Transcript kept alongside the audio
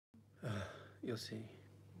You'll see.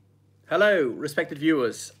 Hello, respected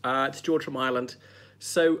viewers. It's George from Ireland.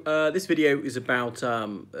 So this video is about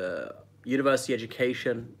university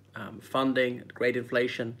education, funding, grade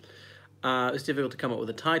inflation. It's difficult to come up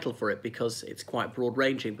with a title for it because it's quite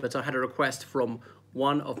broad-ranging, but I had a request from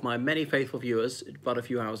one of my many faithful viewers about a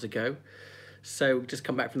few hours ago. So just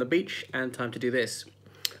come back from the beach and time to do this.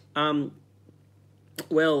 Tertiary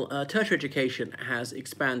education has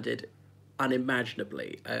expanded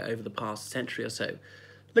unimaginably over the past century or so.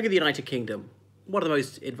 Look at the United Kingdom, one of the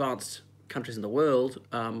most advanced countries in the world.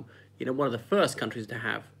 One of the first countries to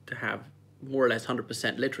have more or less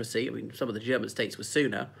 100% literacy. I mean, some of the German states were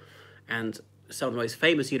sooner, and some of the most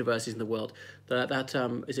famous universities in the world.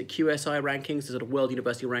 Is it QSI rankings, the sort of World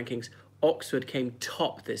University rankings? Oxford came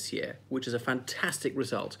top this year, which is a fantastic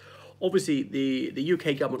result. Obviously, the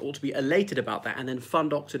UK government ought to be elated about that and then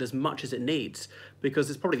fund Oxford as much as it needs, because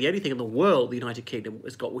it's probably the only thing in the world the United Kingdom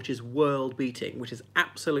has got which is world-beating, which is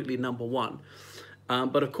absolutely #1.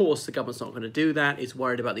 But of course, the government's not going to do that. It's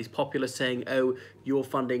worried about these populists saying, oh, you're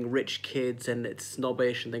funding rich kids and it's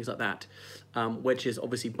snobbish and things like that, which is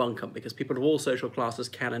obviously bunkum because people of all social classes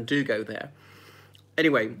can and do go there.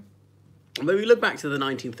 Anyway, when we look back to the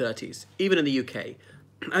 1930s, even in the UK,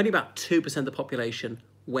 only about 2% of the population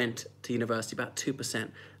went to university, about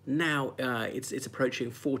 2%. Now it's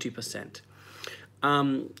approaching 40%.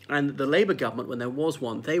 And the Labour government, when there was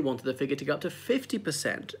one, they wanted the figure to go up to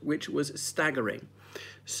 50%, which was staggering.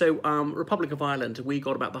 So Republic of Ireland, we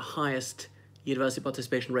got about the highest university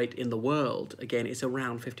participation rate in the world. Again, it's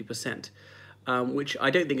around 50%, which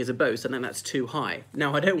I don't think is a boast. I think that's too high.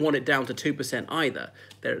 Now, I don't want it down to 2% either.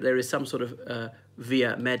 There is some sort of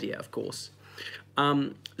via media, of course.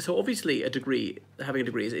 So obviously having a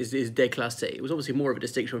degree is déclassé. It was obviously more of a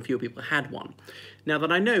distinction when fewer people had one. Now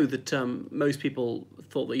that I know that most people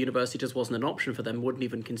thought that university just wasn't an option for them, wouldn't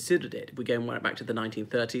even considered it. We're going right back to the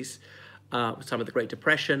 1930s, time of the Great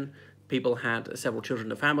Depression. People had several children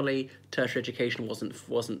in a family. Tertiary education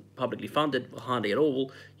wasn't publicly funded, hardly at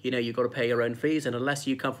all. You've got to pay your own fees, and unless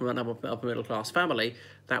you come from an upper middle class family,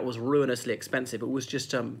 that was ruinously expensive. It was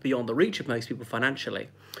just beyond the reach of most people financially.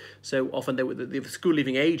 So often the school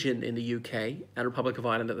leaving age in the UK and Republic of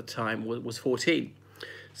Ireland at the time was 14.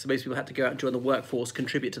 So most people had to go out and join the workforce,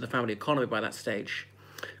 contribute to the family economy by that stage.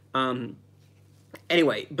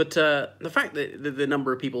 Anyway, but the fact that the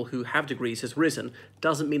number of people who have degrees has risen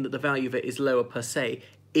doesn't mean that the value of it is lower per se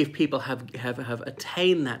if people have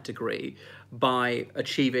attained that degree by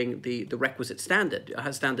achieving the requisite standard,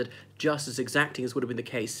 a standard just as exacting as would have been the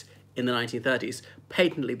case in the 1930s.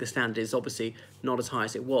 Patently, the standard is obviously not as high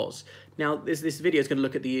as it was. Now, this video is going to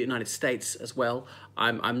look at the United States as well.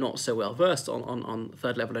 I'm not so well versed on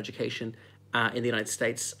third level education in the United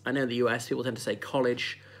States. I know in the US, people tend to say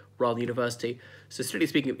college rather than university. So strictly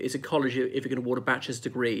speaking, it's a college if it can award a bachelor's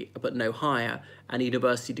degree, but no higher, and a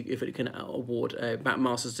university if it can award a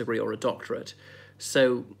master's degree or a doctorate.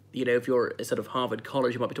 So, if you're a sort of Harvard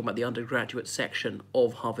College, you might be talking about the undergraduate section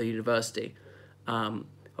of Harvard University.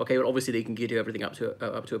 Okay, well, obviously they can give you everything up to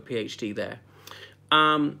a PhD there.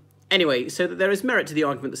 Anyway, so there is merit to the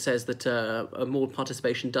argument that says that more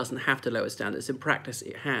participation doesn't have to lower standards. In practice,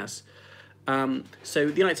 it has. So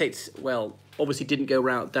the United States, well, obviously didn't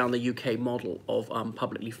go down the UK model of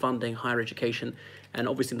publicly funding higher education, and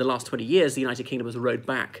obviously in the last 20 years the United Kingdom has rode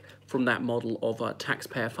back from that model of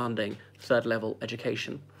taxpayer funding third level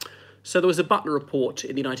education. So there was a Butler report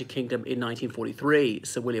in the United Kingdom in 1943.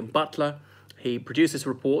 Sir William Butler, he produced this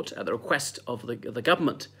report at the request of the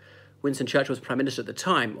government. Winston Churchill was Prime Minister at the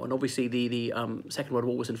time, and obviously the Second World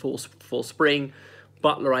War was in full spring.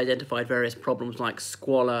 Butler identified various problems like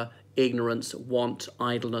squalor, ignorance, want,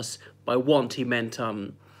 idleness. By want, he meant,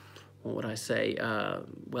 what would I say,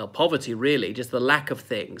 poverty, really, just the lack of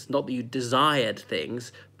things. Not that you desired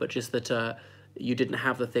things, but just that you didn't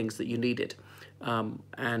have the things that you needed.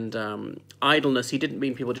 Idleness, he didn't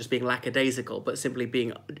mean people just being lackadaisical, but simply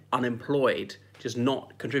being unemployed, just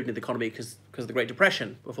not contributing to the economy because of the Great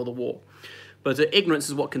Depression before the war. But ignorance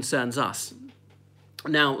is what concerns us.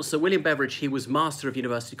 Now, Sir William Beveridge, he was Master of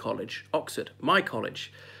University College, Oxford, my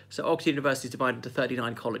college. So Oxford University is divided into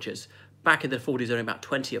 39 colleges. Back in the 40s, there were only about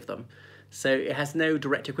 20 of them. So it has no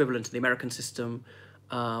direct equivalent to the American system.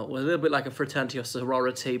 A little bit like a fraternity or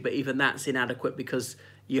sorority, but even that's inadequate because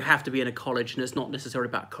you have to be in a college and it's not necessarily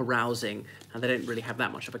about carousing, and they don't really have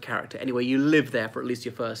that much of a character. Anyway, you live there for at least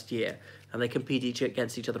your first year, and they compete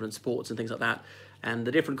against each other in sports and things like that. And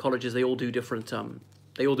the different colleges, they all do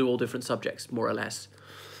all different subjects, more or less.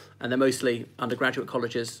 And they're mostly undergraduate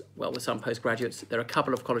colleges, well, with some postgraduates. There are a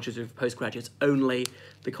couple of colleges with postgraduates only.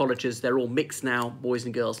 The colleges, they're all mixed now, boys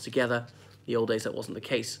and girls together. The old days, that wasn't the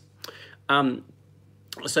case.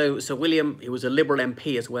 So William, he was a Liberal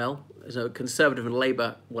MP as well, as a Conservative and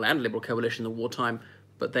Labour, well, and Liberal coalition in the wartime,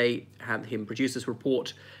 but they had him produce this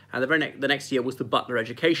report. And the next year was the Butler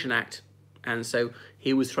Education Act. And so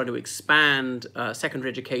he was trying to expand secondary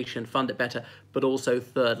education, fund it better, but also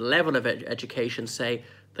third level of education, say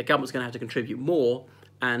the government's going to have to contribute more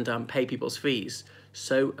and pay people's fees.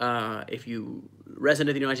 So if you resident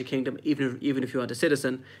in the United Kingdom, even if you aren't a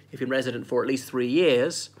citizen, if you're resident for at least 3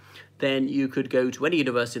 years, then you could go to any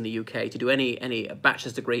university in the UK to do any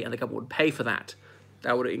bachelor's degree, and the government would pay for that.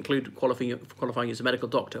 That would include qualifying as a medical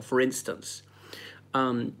doctor, for instance.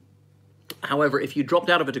 However, if you dropped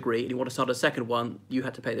out of a degree and you want to start a second one, you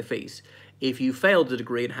had to pay the fees. If you failed the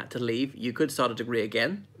degree and had to leave, you could start a degree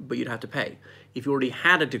again, but you'd have to pay. If you already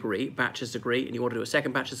had a degree, bachelor's degree, and you want to do a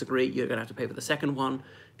second bachelor's degree, you're going to have to pay for the second one.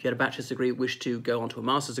 If you had a bachelor's degree, wish to go on to a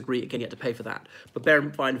master's degree, again, you had to pay for that. But bear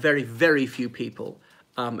in mind, very, very few people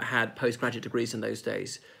had postgraduate degrees in those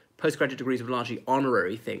days. Postgraduate degrees were largely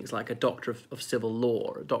honorary things, like a Doctor of Civil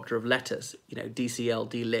Law, or a Doctor of Letters, DCL,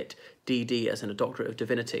 DLit, DD, as in a Doctorate of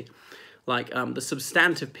Divinity. Like the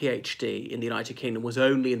substantive PhD in the United Kingdom was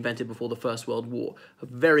only invented before the First World War, a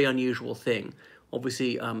very unusual thing.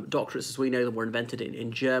 Obviously, doctorates, as we know them, were invented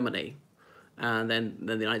in Germany, and then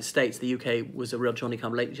the United States. The UK was a real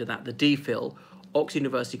Johnny-come-lately to that. The DPhil, Oxford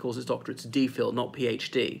University calls its doctorates DPhil, not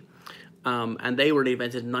PhD, and they were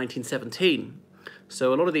invented in 1917.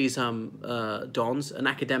 So a lot of these dons, an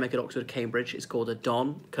academic at Oxford, Cambridge, is called a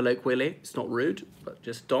don, colloquially. It's not rude, but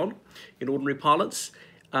just don, in ordinary parlance.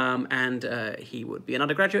 And he would be an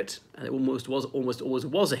undergraduate, and it almost always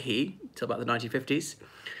was a he, till about the 1950s,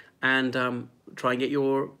 and try and get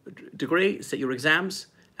your degree, sit your exams,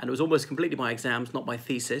 and it was almost completely by exams, not by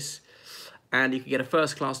thesis, and you could get a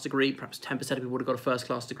first-class degree. Perhaps 10% of people would have got a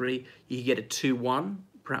first-class degree. You could get a 2-1,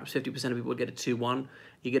 perhaps 50% of people would get a 2-1.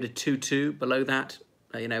 You get a 2-2 below that,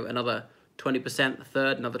 another 20%, a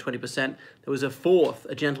third, another 20%. There was a fourth,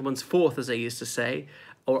 a gentleman's fourth, as they used to say,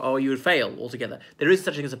 or you would fail altogether. There is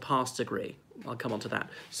such a thing as a pass degree. I'll come on to that.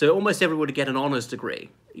 So almost everyone would get an honours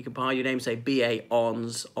degree. You can buy your name, say BA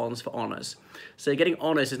Hons, Hons for honours. So getting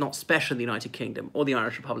honours is not special in the United Kingdom or the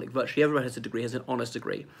Irish Republic. Virtually everyone has a degree, has an honours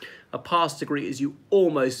degree. A pass degree is you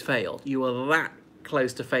almost failed. You are that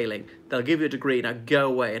close to failing. They'll give you a degree, now go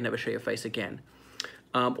away and never show your face again.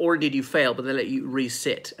 Or indeed you fail, but they let you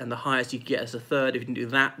resit, and the highest you could get is a third. If you can do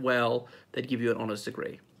that well, they'd give you an honours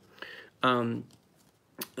degree.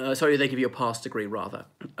 Sorry, they give you a pass degree rather,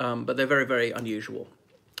 but they're very, very unusual.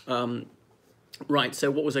 Right, so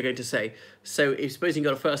what was I going to say? So if supposing you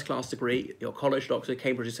got a first-class degree, your college, at Oxford,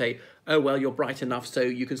 Cambridge, would say, oh, well, you're bright enough, so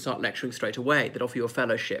you can start lecturing straight away. They'd offer you a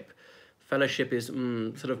fellowship. Fellowship is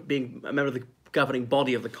sort of being a member of the governing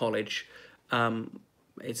body of the college.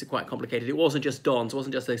 It's quite complicated. It wasn't just dons, it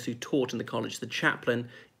wasn't just those who taught in the college. The chaplain,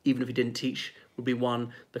 even if he didn't teach, would be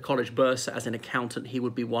one. The college bursar, as an accountant, he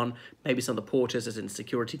would be one. Maybe some of the porters, as in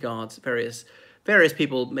security guards, various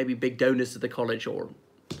people, maybe big donors to the college or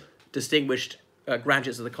distinguished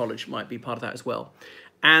graduates of the college might be part of that as well.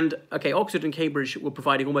 And, okay, Oxford and Cambridge were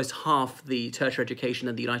providing almost half the tertiary education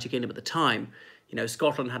in the United Kingdom at the time.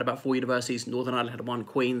 Scotland had about 4 universities, Northern Ireland had 1,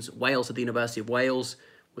 Queen's, Wales had the University of Wales,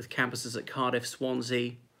 with campuses at Cardiff,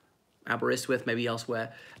 Swansea, Aberystwyth, maybe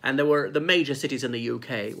elsewhere. And there were the major cities in the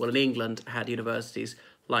UK. Well, in England had universities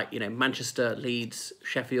like, Manchester, Leeds,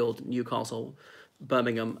 Sheffield, Newcastle,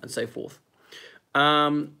 Birmingham, and so forth.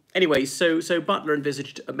 Anyway, so Butler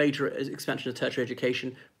envisaged a major expansion of tertiary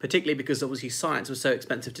education, particularly because obviously science was so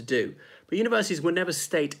expensive to do. But universities were never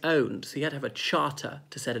state-owned, so you had to have a charter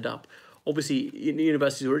to set it up. Obviously,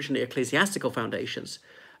 universities were originally ecclesiastical foundations,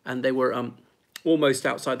 and they were almost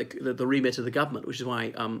outside the remit of the government, which is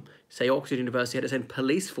why, say, Oxford University had its own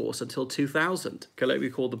police force until 2000, colloquially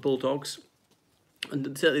called the Bulldogs,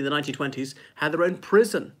 and certainly in the 1920s had their own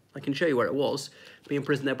prison. I can show you where it was, being in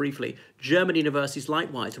prison there briefly. German universities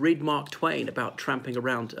likewise. Read Mark Twain about tramping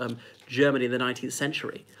around Germany in the 19th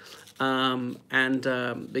century,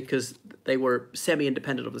 because they were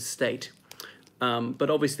semi-independent of the state. But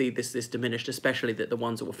obviously this diminished, especially the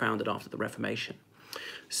ones that were founded after the Reformation.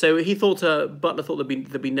 So he thought, Butler thought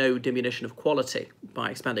there'd be no diminution of quality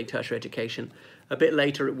by expanding tertiary education. A bit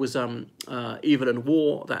later, it was Evil and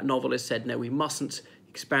War. That novelist said, no, we mustn't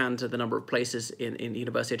expand the number of places in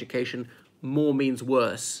university education. More means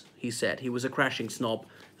worse, he said. He was a crashing snob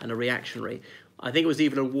and a reactionary. I think it was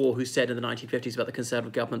Evil and War who said in the 1950s about the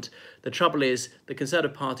Conservative government, the trouble is the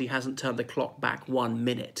Conservative Party hasn't turned the clock back 1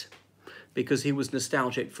 minute. Because he was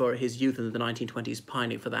nostalgic for his youth in the 1920s,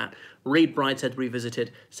 pining for that. Read Brideshead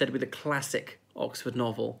Revisited, said to be the classic Oxford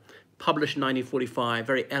novel, published in 1945,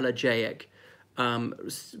 very elegiac,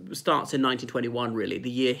 starts in 1921, really, the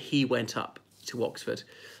year he went up to Oxford,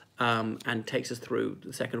 and takes us through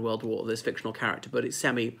the Second World War, this fictional character, but it's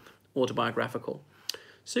semi-autobiographical.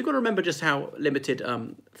 So you've got to remember just how limited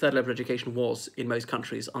third level education was in most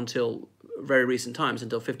countries until very recent times,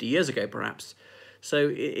 until 50 years ago, perhaps. So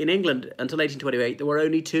in England, until 1828, there were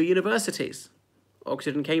only 2 universities,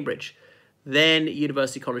 Oxford and Cambridge. Then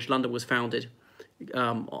University College London was founded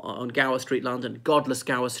on Gower Street, London, godless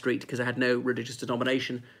Gower Street, because it had no religious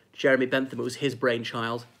denomination. Jeremy Bentham, it was his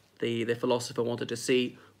brainchild. The philosopher wanted to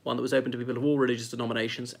see one that was open to people of all religious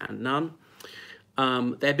denominations, and none.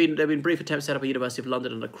 There have been brief attempts to set up a University of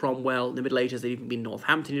London under Cromwell. In the Middle Ages, there'd even been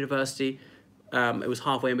Northampton University. It was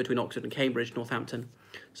halfway in between Oxford and Cambridge, Northampton.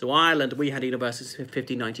 So Ireland, we had universities in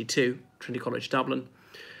 1592, Trinity College Dublin.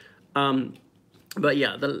 But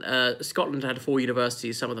yeah, Scotland had 4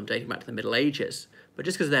 universities, some of them dating back to the Middle Ages. But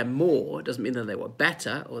just because they're more doesn't mean that they were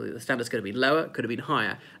better, or the standards could have been lower, could have been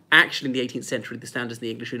higher. Actually, in the 18th century, the standards in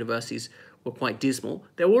the English universities were quite dismal.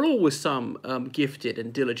 There were always some gifted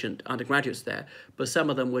and diligent undergraduates there, but some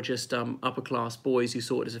of them were just upper-class boys who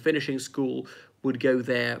saw it as a finishing school, would go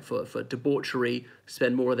there for debauchery,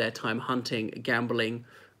 spend more of their time hunting, gambling,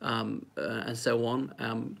 and so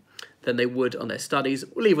on, than they would on their studies.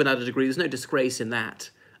 Leave without a degree. There's no disgrace in that.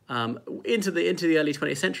 Into the early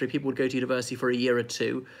 20th century, people would go to university for a year or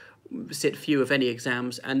two, sit few, if any,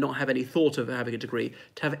 exams, and not have any thought of having a degree.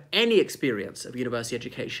 To have any experience of university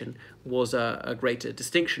education was a great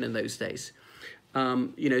distinction in those days. So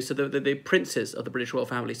the princes of the British royal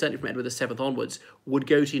family, certainly from Edward VII onwards, would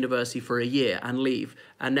go to university for a year and leave,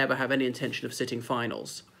 and never have any intention of sitting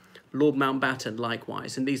finals. Lord Mountbatten,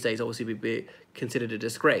 likewise. In these days, obviously, would be considered a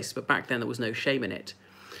disgrace, but back then there was no shame in it.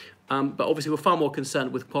 But obviously, we're far more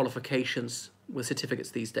concerned with qualifications, with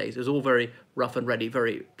certificates these days. It was all very rough and ready,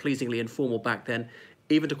 very pleasingly informal back then.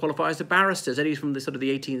 Even to qualify as a barrister, only from the sort of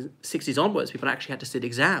the 1860s onwards, people actually had to sit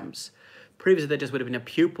exams. Previously, they just would have been a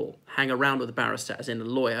pupil, hang around with a barrister, as in a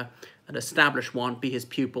lawyer, and establish one, be his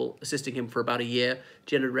pupil, assisting him for about a year,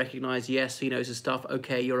 generally recognise, yes, he knows his stuff,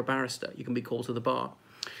 okay, you're a barrister, you can be called to the bar.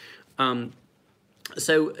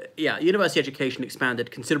 So, yeah, university education expanded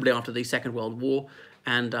considerably after the Second World War,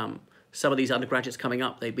 and some of these undergraduates coming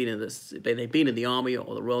up, they've been in the Army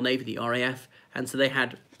or the Royal Navy, the RAF, and so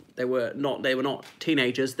they were not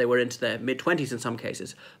teenagers, they were into their mid-20s in some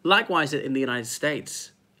cases. Likewise, in the United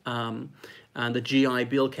States, and the GI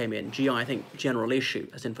Bill came in. GI, I think, general issue,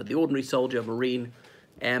 as in for the ordinary soldier, Marine,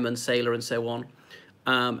 airman, sailor, and so on.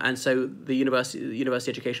 And so the university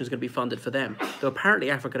education was going to be funded for them. Though apparently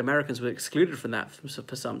African Americans were excluded from that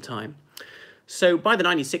for some time. So by the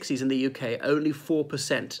 1960s in the UK, only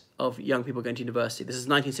 4% of young people going to university. This is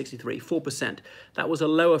 1963, 4%. That was a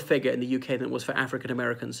lower figure in the UK than it was for African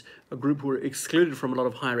Americans, a group who were excluded from a lot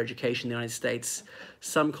of higher education in the United States.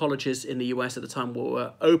 Some colleges in the US at the time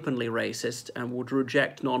were openly racist and would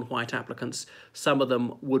reject non-white applicants. Some of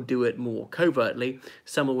them would do it more covertly.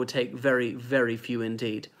 Some would take very, very few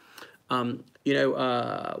indeed.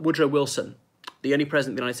 Woodrow Wilson, the only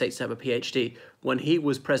president of the United States to have a PhD, when he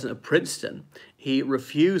was president of Princeton, he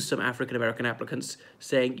refused some African-American applicants,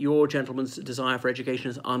 saying, your gentleman's desire for education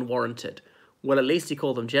is unwarranted. Well, at least he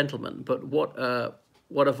called them gentlemen, but what a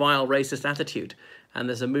vile racist attitude. And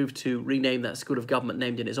there's a move to rename that school of government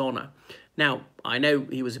named in his honour. Now, I know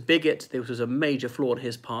he was a bigot, this was a major flaw on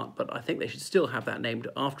his part, but I think they should still have that named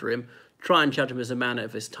after him. Try and judge him as a man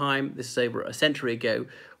of his time. This is over a century ago,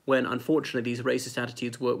 when unfortunately these racist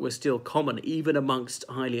attitudes were still common, even amongst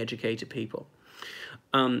highly educated people.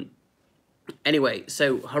 Anyway,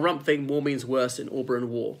 so harumphing, more means worse in Auburn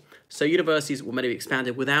War. So universities were meant to be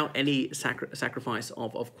expanded without any sacrifice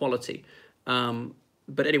of quality.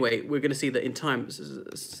 But anyway, we're going to see that in time,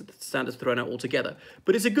 standards thrown out altogether.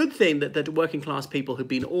 But it's a good thing that working class people who've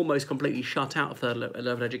been almost completely shut out of third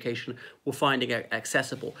level education were finding it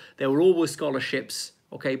accessible. There were always scholarships,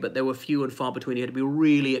 okay, but there were few and far between. You had to be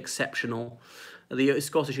really exceptional. The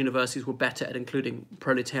Scottish universities were better at including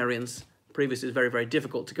proletarians. Previously, it was very, very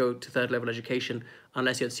difficult to go to third level education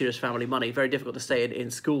unless you had serious family money. Very difficult to stay in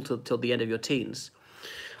school till the end of your teens.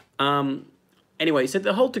 Anyway, so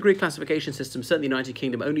the whole degree classification system, certainly in the United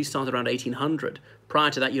Kingdom, only started around 1800. Prior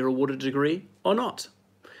to that, you're awarded a degree or not.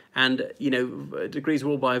 And, degrees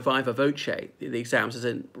were all by viva voce, the exams, as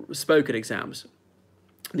in spoken exams.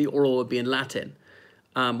 The oral would be in Latin.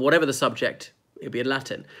 Whatever the subject, it would be in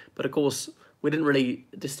Latin. But, of course, we didn't really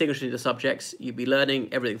distinguish between the subjects. You'd be learning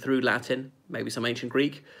everything through Latin, maybe some ancient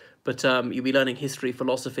Greek, but you'd be learning history,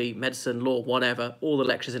 philosophy, medicine, law, whatever, all the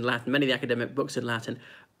lectures in Latin, many of the academic books in Latin.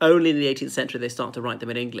 Only in the 18th century they start to write them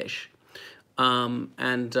in English.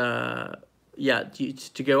 yeah,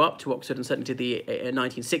 to go up to Oxford and certainly to the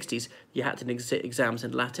 1960s, you had to sit exams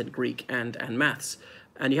in Latin, Greek, and maths.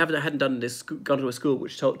 And you hadn't done this, gone to a school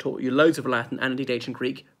which taught you loads of Latin and indeed ancient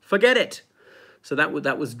Greek. Forget it. So that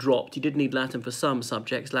was dropped. You did need Latin for some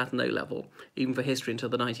subjects, Latin O level, even for history until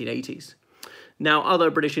the 1980s. Now,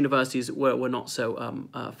 other British universities were not so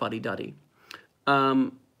fuddy-duddy.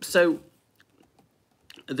 So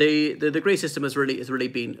the degree system has really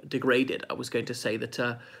been degraded. I was going to say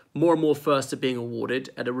that more and more firsts are being awarded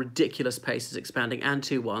at a ridiculous pace, is expanding, and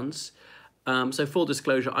 2-1s. So full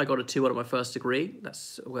disclosure, I got a 2-1 on my first degree.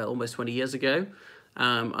 That's, well, almost 20 years ago.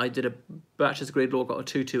 I did a bachelor's degree in law, got a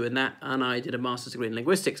 2-2 in that, and I did a master's degree in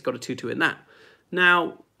linguistics, got a 2-2 in that.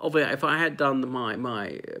 Now, obviously, if I had done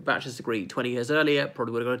my bachelor's degree 20 years earlier,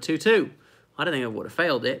 probably would have got a 2-2. I don't think I would have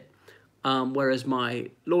failed it. Whereas my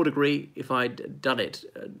law degree, if I'd done it,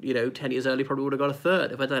 10 years earlier, probably would have got a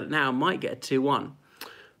 3rd. If I'd done it now, I might get a 2-1.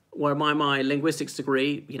 Where my linguistics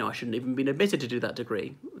degree, I shouldn't even been admitted to do that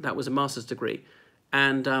degree. That was a master's degree.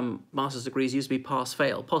 And master's degrees used to be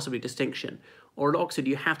pass-fail, possibly distinction. Or at Oxford,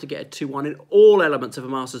 you have to get a 2-1 in all elements of a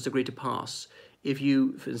master's degree to pass.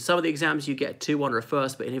 In some of the exams, you get a 2-1 or a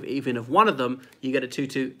first, but even if one of them, you get a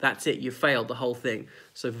 2-2, that's it, you failed the whole thing.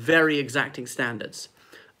 So very exacting standards.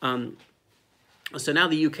 So now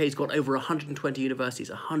the UK's got over 120 universities,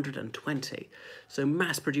 120. So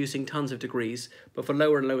mass producing tons of degrees, but for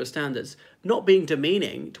lower and lower standards. Not being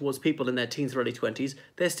demeaning towards people in their teens or early 20s,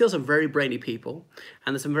 there's still some very brainy people,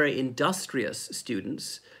 and there's some very industrious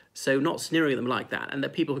students, so not sneering at them like that. And there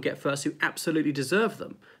are people who get firsts who absolutely deserve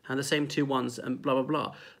them, and the same 2-1s and blah, blah,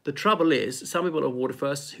 blah. The trouble is, some people are awarded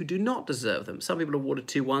firsts who do not deserve them. Some people are awarded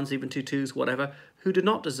 2-1s, even 2-2s, whatever, who do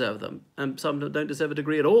not deserve them. And some don't deserve a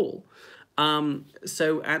degree at all. And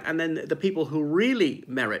then the people who really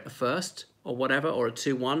merit a first or whatever, or a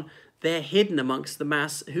 2-1, they're hidden amongst the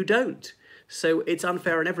mass who don't. So it's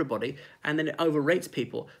unfair on everybody, and then it overrates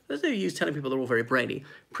people. There's no use telling people they're all very brainy.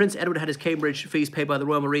 Prince Edward had his Cambridge fees paid by the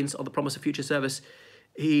Royal Marines on the promise of future service.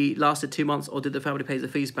 He lasted 2 months, or did the family pay the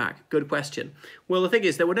fees back? Good question. Well, the thing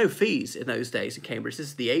is, there were no fees in those days in Cambridge. This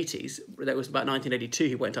is the 80s. That was about 1982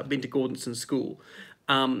 he went up, been to Gordonson School.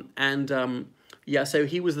 Yeah, so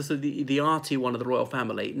he was the arty one of the royal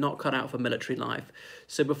family, not cut out for military life.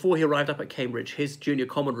 So before he arrived up at Cambridge, his junior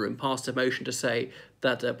common room passed a motion to say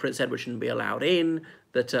that Prince Edward shouldn't be allowed in,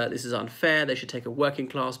 that this is unfair, they should take a working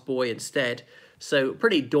class boy instead. So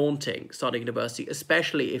pretty daunting starting university,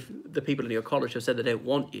 especially if the people in your college have said they don't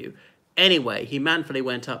want you. Anyway, he manfully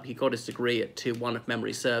went up, he got his degree at 2-1 if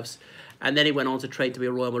memory serves, and then he went on to train to be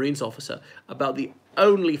a Royal Marines officer, about the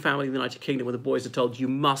only family in the United Kingdom where the boys are told you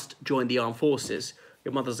must join the armed forces.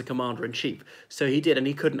 Your mother's the commander-in-chief. So he did, and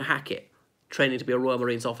he couldn't hack it. Training to be a Royal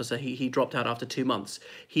Marines officer, he dropped out after 2 months.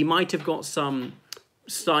 He might have got some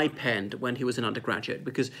stipend when he was an undergraduate,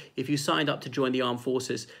 because if you signed up to join the armed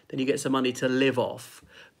forces, then you get some money to live off,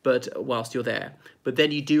 but whilst you're there. But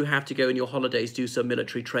then you do have to go in your holidays, do some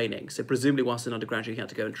military training. So presumably whilst an undergraduate, he had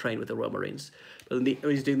to go and train with the Royal Marines. But when he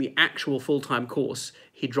was doing the actual full-time course,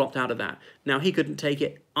 he dropped out of that. Now, he couldn't take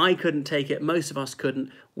it. I couldn't take it. Most of us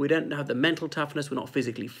couldn't. We don't have the mental toughness. We're not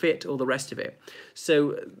physically fit, all the rest of it.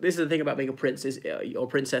 So this is the thing about being a prince or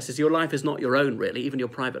princess, is your life is not your own, really, even your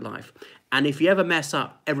private life. And if you ever mess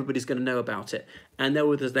up, everybody's going to know about it. And there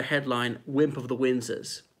was the headline, Wimp of the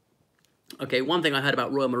Windsors. Okay, one thing I heard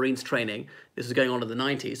about Royal Marines training, this was going on in the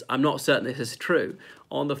 90s, I'm not certain this is true.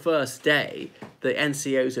 On the first day, the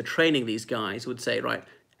NCOs are training these guys, would say, right,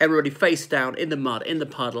 everybody face down in the mud, in the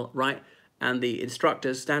puddle, right, and the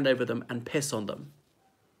instructors stand over them and piss on them.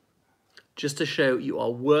 Just to show you are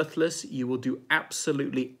worthless, you will do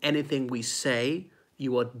absolutely anything we say,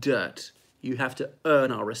 you are dirt. You have to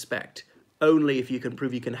earn our respect. Only if you can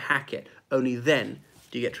prove you can hack it, only then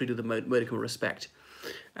do you get treated with a modicum of respect.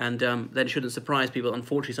 And then it shouldn't surprise people.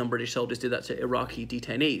 Unfortunately, some British soldiers did that to Iraqi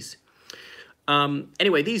detainees.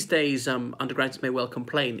 Anyway, these days, undergraduates may well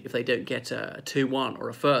complain if they don't get a 2-1 or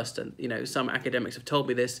a first. And, some academics have told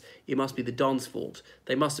me this. It must be the Don's fault.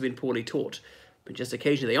 They must have been poorly taught. But just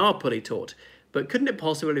occasionally, they are poorly taught. But couldn't it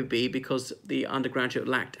possibly be because the undergraduate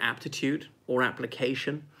lacked aptitude or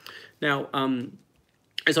application? Now,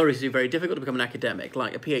 it's obviously very difficult to become an academic.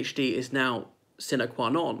 Like, a PhD is now sine qua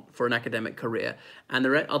non for an academic career, and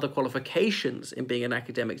there are other qualifications in being an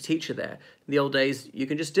academic teacher there. In the old days, you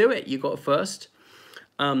can just do it. You got a first,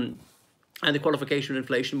 and the qualification of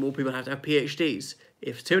inflation, more people have to have PhDs.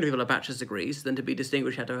 If too many people have bachelor's degrees, then to be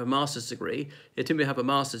distinguished, you have to have a master's degree. If too many have a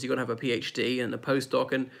master's, you've got to have a PhD and a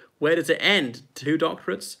postdoc, and where does it end? 2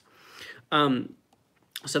 doctorates?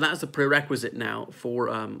 So that's the prerequisite now for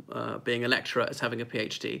being a lecturer, is having a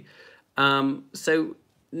PhD. So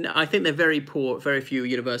No, I think they're very poor. Very few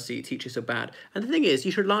university teachers are bad. And the thing is,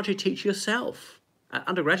 you should largely teach yourself. At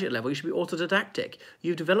undergraduate level, you should be autodidactic.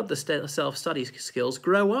 You've developed the self-study skills,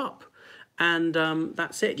 grow up. And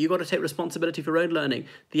that's it. You've got to take responsibility for your own learning.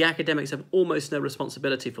 The academics have almost no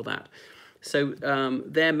responsibility for that. So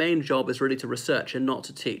their main job is really to research and not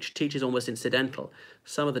to teach. Teach is almost incidental.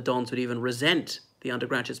 Some of the dons would even resent the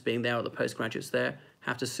undergraduates being there or the postgraduates there,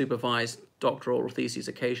 have to supervise doctoral theses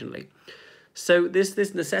occasionally. So this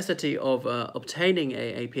necessity of obtaining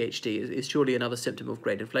a PhD is surely another symptom of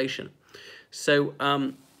great inflation. So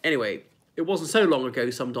anyway, it wasn't so long ago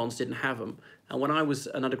some dons didn't have them. And when I was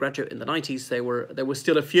an undergraduate in the 90s, there were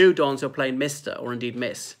still a few dons who were playing Mr. or indeed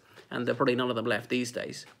Miss. And there are probably none of them left these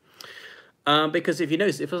days. Because if you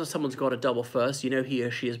notice, if someone's got a double first, you know he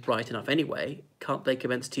or she is bright enough anyway. Can't they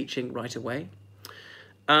commence teaching right away?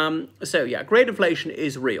 So yeah, grade inflation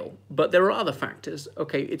is real, but there are other factors.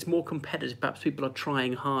 Okay, it's more competitive. Perhaps people are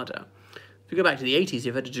trying harder. If you go back to the 80s, if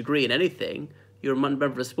you had a degree in anything, you're a member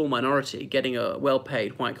of a small minority. Getting a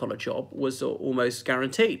well-paid white-collar job was almost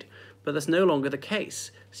guaranteed, but that's no longer the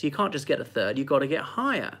case. So you can't just get a third. You've got to get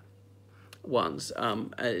higher ones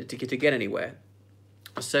to get anywhere.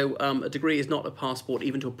 So a degree is not a passport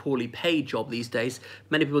even to a poorly paid job these days.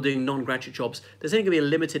 Many people doing non-graduate jobs. There's only going to be a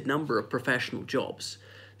limited number of professional jobs.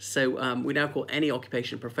 So we now call any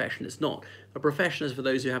occupation a profession. It's not. A profession is for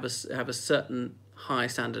those who have a certain high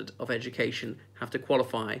standard of education, have to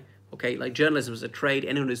qualify. Okay, like journalism is a trade.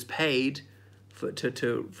 Anyone who's paid for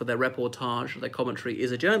their reportage or their commentary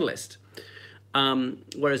is a journalist.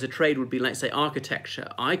 Whereas a trade would be, like, say, architecture.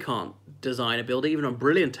 I can't design a building, even if I'm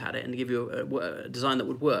brilliant at it, and give you a design that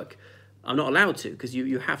would work. I'm not allowed to, because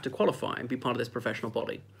you have to qualify and be part of this professional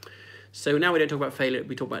body. So now we don't talk about failure,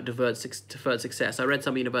 we talk about deferred success. I read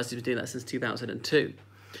some universities have been doing that since 2002.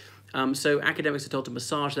 So academics are told to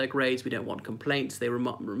massage their grades. We don't want complaints. They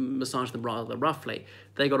massage them rather roughly.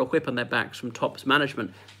 They got a whip on their backs from top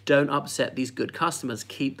management. Don't upset these good customers.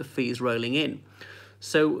 Keep the fees rolling in.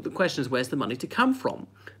 So the question is, where's the money to come from?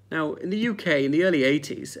 Now, in the UK, in the early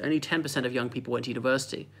 80s, only 10% of young people went to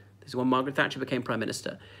university. This is when Margaret Thatcher became Prime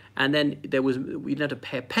Minister. And then we didn't have to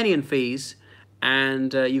pay a penny in fees,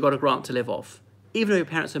 and you got a grant to live off. Even though your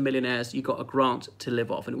parents were millionaires, you got a grant to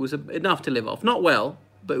live off, and it was enough to live off. Not well,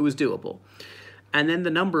 but it was doable. And then the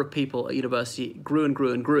number of people at university grew and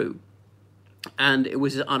grew and grew, and it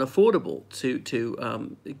was unaffordable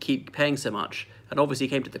to keep paying so much. And obviously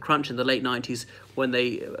came to the crunch in the late 90s when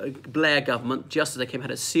the Blair government, just as they came,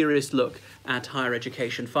 had a serious look at higher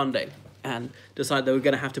education funding and decided they were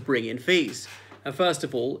going to have to bring in fees. And first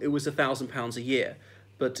of all, it was £1,000 a year.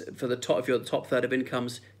 But for the top, if you're the top third of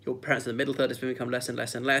incomes, your parents in the middle third has become less and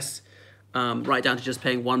less and less, right down to just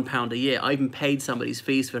paying £1 a year. I even paid somebody's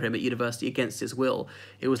fees for him at university against his will.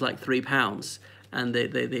 It was like £3. And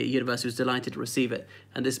the university was delighted to receive it.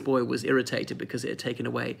 And this boy was irritated because it had taken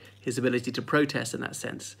away his ability to protest in that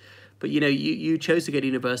sense. But, you know, you chose to go to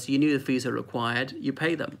university, you knew the fees are required, you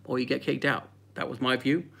pay them, or you get kicked out. That was my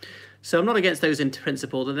view. So I'm not against those in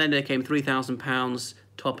principle. And then there came £3,000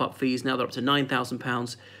 top-up fees. Now they're up to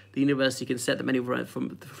 £9,000. The university can set them anywhere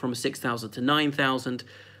from £6,000 to £9,000.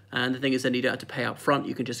 And the thing is, then you don't have to pay up front,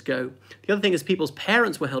 you can just go. The other thing is people's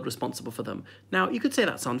parents were held responsible for them. Now, you could say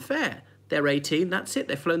that's unfair. They're 18, that's it,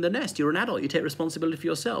 they've flown the nest. You're an adult, you take responsibility for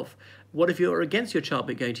yourself. What if you're against your child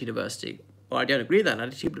going to university? Well, I don't agree with that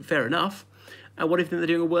attitude, but fair enough. And what if they're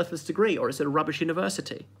doing a worthless degree, or it's at a rubbish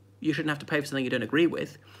university? You shouldn't have to pay for something you don't agree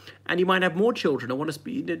with. And you might have more children, or want to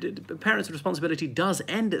be, parents' responsibility does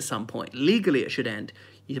end at some point. Legally, it should end.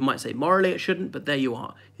 You might say morally it shouldn't, but there you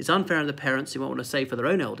are. It's unfair on the parents who might want to save for their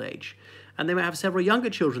own old age. And they might have several younger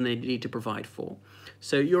children they need to provide for.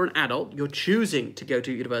 So you're an adult, you're choosing to go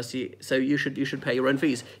to university, so you should pay your own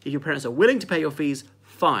fees. If your parents are willing to pay your fees,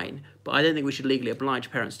 fine. But I don't think we should legally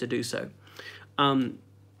oblige parents to do so.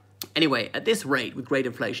 Anyway, at this rate, with grade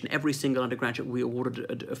inflation, every single undergraduate will be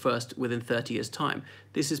awarded a first within 30 years' time.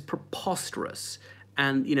 This is preposterous.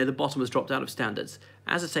 And, you know, the bottom has dropped out of standards.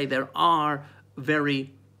 As I say, there are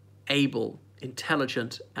very able,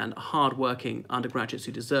 intelligent, and hard-working undergraduates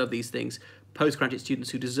who deserve these things, postgraduate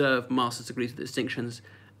students who deserve master's degrees with distinctions,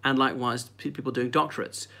 and likewise people doing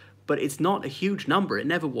doctorates. But it's not a huge number. It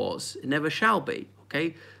never was. It never shall be.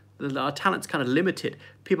 Okay, our talent's kind of limited.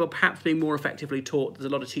 People are perhaps being more effectively taught. There's a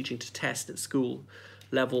lot of teaching to test at school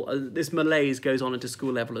level. This malaise goes on into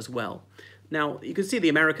school level as well. Now, you can see the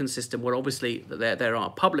American system where obviously there are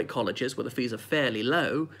public colleges where the fees are fairly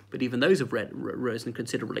low, but even those have risen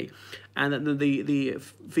considerably. And the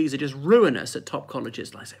fees are just ruinous at top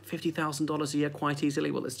colleges, like say $50,000 a year quite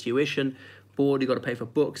easily. Well, there's tuition, board, you've got to pay for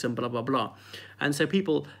books and blah, blah, blah. And so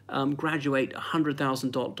people graduate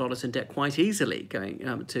 $100,000 in debt quite easily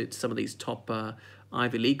going to some of these top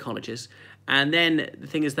Ivy League colleges. And then the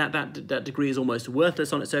thing is that degree is almost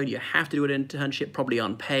worthless on its own. You have to do an internship, probably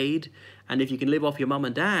unpaid. And if you can live off your mum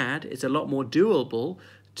and dad, it's a lot more doable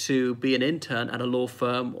to be an intern at a law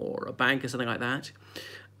firm or a bank or something like that.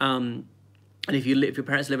 And if your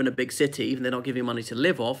parents live in a big city, even they're not giving you money to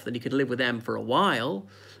live off, then you can live with them for a while.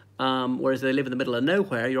 Whereas they live in the middle of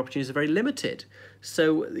nowhere, your opportunities are very limited.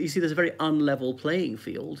 So you see there's a very unlevel playing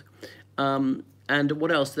field. And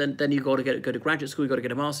what else? Then you've got to go to graduate school, you've got to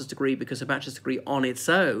get a master's degree, because a bachelor's degree on its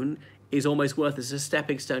own is almost worthless as a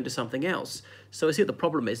stepping stone to something else. So I see what the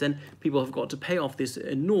problem is. Then people have got to pay off this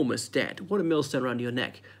enormous debt. What a millstone around your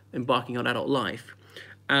neck embarking on adult life.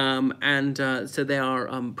 So they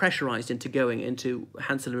are pressurized into going into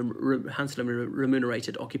handsomely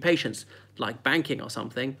remunerated occupations like banking or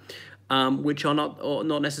something, which are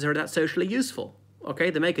not necessarily that socially useful.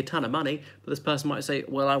 Okay, they make a ton of money, but this person might say,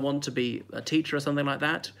 well, I want to be a teacher or something like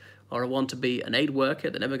that, or I want to be an aid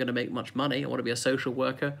worker. They're never going to make much money. I want to be a social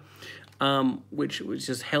worker, which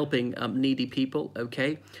is helping needy people,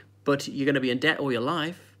 okay? But you're going to be in debt all your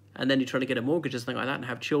life, and then you're trying to get a mortgage or something like that and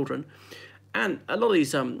have children. And a lot of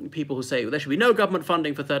these people who say, well, there should be no government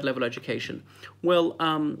funding for third-level education. Well,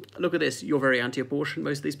 look at this. You're very anti-abortion,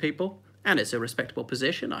 most of these people. And it's a respectable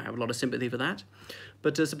position. I have a lot of sympathy for that.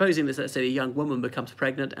 But supposing this, let's say a young woman becomes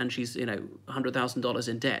pregnant and she's, $100,000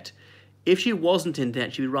 in debt. If she wasn't in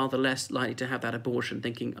debt, she'd be rather less likely to have that abortion,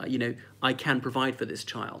 thinking, I can provide for this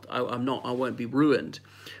child. I won't be ruined.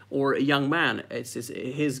 Or a young man, it's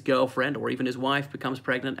his girlfriend or even his wife becomes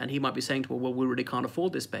pregnant, and he might be saying to her, well, we really can't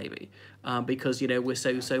afford this baby because, we're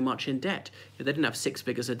so much in debt. If they didn't have 6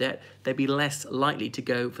 figures of debt, they'd be less likely to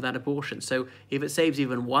go for that abortion. So if it saves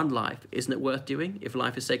even one life, isn't it worth doing? If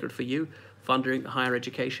life is sacred for you, funding higher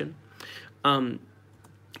education.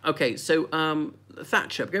 Okay, so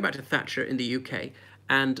Thatcher, going back to Thatcher in the UK,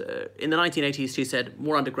 and in the 1980s she said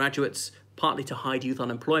more undergraduates, partly to hide youth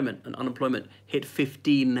unemployment, and unemployment hit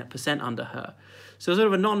 15% under her. So sort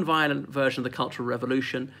of a non-violent version of the Cultural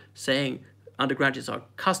Revolution, saying undergraduates are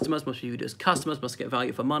customers, must be viewed as customers, must get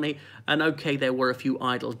value for money, and okay, there were a few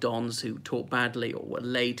idle dons who taught badly or were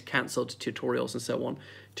late, cancelled tutorials and so on.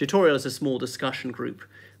 Tutorial is a small discussion group.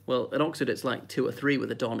 Well, at Oxford it's like 2 or 3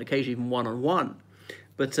 with a don, occasionally even one-on-one.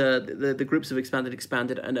 But the groups have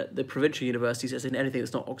expanded, and at the provincial universities, as in anything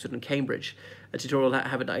that's not Oxford and Cambridge, a tutorial will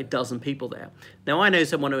have a dozen people there. Now, I know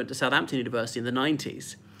someone who went to Southampton University in the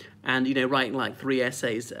 90s, and, writing like 3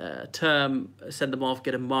 essays a term, send them off,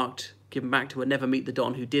 get them marked, give them back to her, never meet the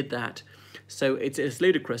don who did that. So it's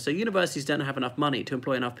ludicrous. So universities don't have enough money to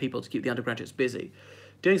employ enough people to keep the undergraduates busy.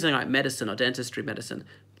 Doing something like medicine or dentistry medicine,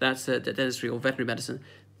 that's dentistry or veterinary medicine,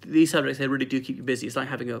 these subjects, they really do keep you busy. It's like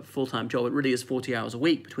having a full-time job. It really is 40 hours a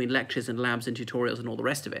week between lectures and labs and tutorials and all the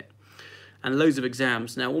rest of it. And loads of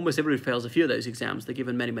exams. Now, almost everybody fails a few of those exams. They're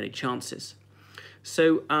given many, many chances.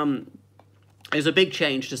 So there's a big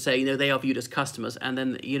change to say, they are viewed as customers, and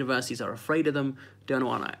then the universities are afraid of them, don't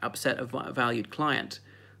want to upset a valued client.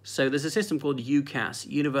 So there's a system called UCAS,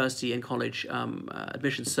 University and College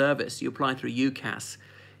Admission Service. You apply through UCAS.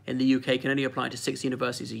 In the UK, can only apply to 6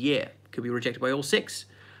 universities a year. Could be rejected by all 6.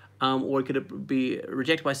 Or it could be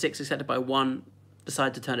rejected by 6, accepted by 1,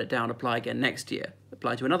 decide to turn it down, apply again next year,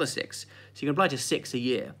 apply to another 6. So you can apply to 6 a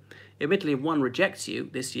year. Admittedly, if 1 rejects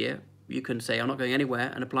you this year, you can say, I'm not going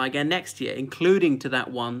anywhere, and apply again next year, including to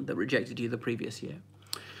that 1 that rejected you the previous year.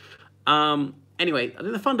 Anyway, I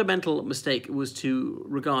think the fundamental mistake was to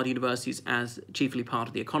regard universities as chiefly part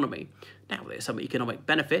of the economy. Now, there's some economic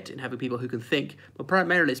benefit in having people who can think, but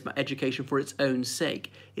primarily it's about education for its own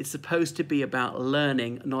sake. It's supposed to be about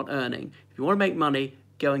learning, not earning. If you want to make money,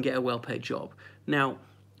 go and get a well-paid job. Now,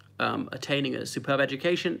 attaining a superb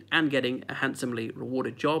education and getting a handsomely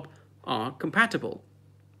rewarded job are compatible.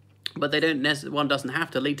 But they don't one doesn't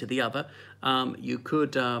have to lead to the other. You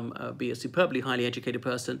could be a superbly highly educated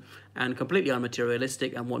person and completely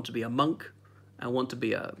unmaterialistic and want to be a monk and want to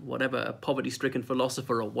be a poverty-stricken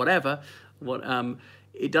philosopher or whatever.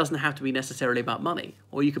 It doesn't have to be necessarily about money.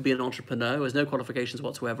 Or you could be an entrepreneur who has no qualifications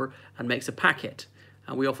whatsoever and makes a packet.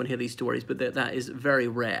 And we often hear these stories, but that is very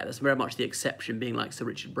rare. That's very much the exception, being like Sir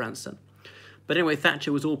Richard Branson. But anyway,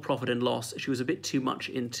 Thatcher was all profit and loss. She was a bit too much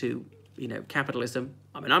into capitalism.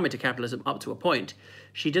 I mean, I'm into capitalism up to a point.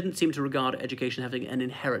 She didn't seem to regard education having an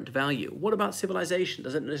inherent value. What about civilization?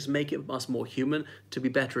 Doesn't it just make us more human, to be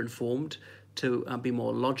better informed, to be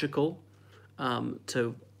more logical,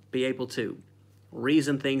 to be able to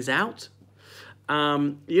reason things out?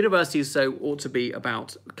 Universities, so, ought to be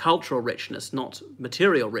about cultural richness, not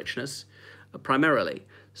material richness, primarily.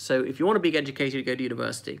 So if you want to be educated, you go to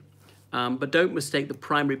university. But don't mistake the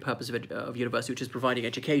primary purpose of university, which is providing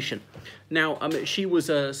education. Now, she was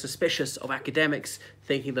suspicious of academics,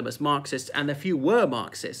 thinking them as Marxists, and a few were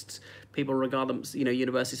Marxists. People regard them,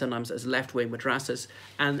 universities sometimes as left-wing madrasas.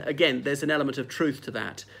 And again, there's an element of truth to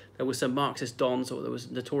that. There were some Marxist dons, or there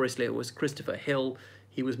was Christopher Hill.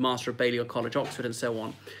 He was Master of Balliol College, Oxford, and so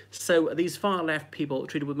on. So these far-left people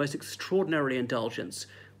treated with most extraordinary indulgence,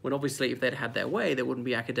 when obviously if they'd had their way, there wouldn't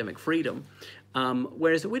be academic freedom.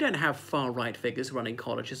 Whereas we don't have far-right figures running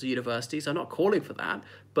colleges or universities. I'm not calling for that,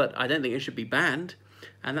 but I don't think it should be banned.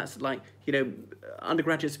 And that's like,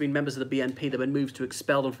 undergraduates have been members of the BNP, they've been moved to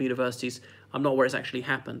expel them from universities. I'm not aware it's actually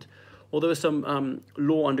happened. Although there were some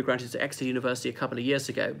law undergraduates at Exeter University a couple of years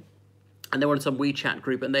ago, and they were in some WeChat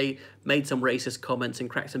group, and they made some racist comments and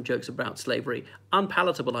cracked some jokes about slavery.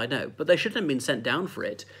 Unpalatable, I know, but they shouldn't have been sent down for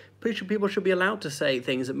it. People should be allowed to say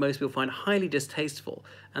things that most people find highly distasteful,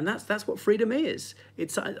 and that's what freedom is.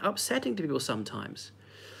 It's upsetting to people sometimes.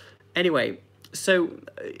 Anyway, so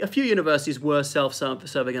a few universities were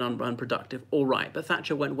self-serving and unproductive, all right, but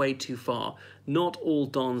Thatcher went way too far. Not all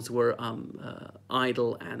dons were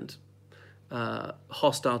idle and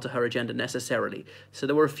hostile to her agenda necessarily. So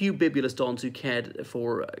there were a few bibulous dons who cared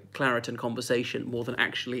for claret and conversation more than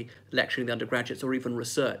actually lecturing the undergraduates or even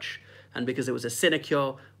research. And because it was a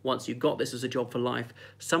sinecure, once you got this as a job for life,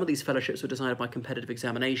 some of these fellowships were decided by competitive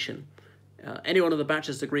examination. Anyone with a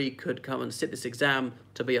bachelor's degree could come and sit this exam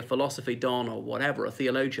to be a philosophy don or whatever, a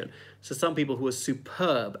theologian. So some people who were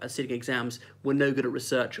superb at sitting exams were no good at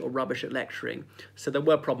research or rubbish at lecturing. So there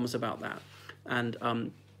were problems about that. And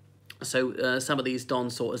so some of these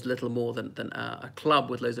dons saw as little more than a club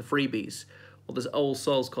with loads of freebies. Or there's All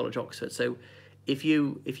Souls College, Oxford. So if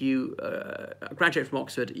you graduate from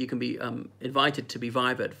Oxford, you can be invited to be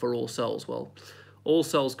vivaed for All Souls. Well, All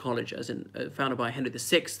Souls College, as in founded by Henry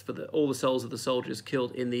VI, for all the souls of the soldiers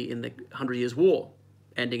killed in the 100 Years' War,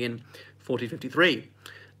 ending in 1453.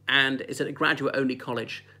 And it's a graduate-only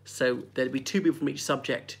college. So there'd be 2 people from each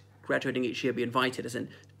subject graduating each year be invited, as in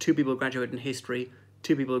 2 people who graduated in history,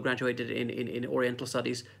 2 people who graduated in Oriental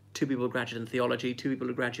Studies, 2 people who graduated in theology, 2 people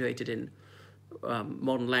who graduated in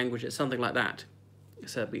modern languages, something like that.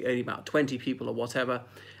 So it'd be only about 20 people or whatever.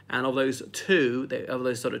 And of those 2, of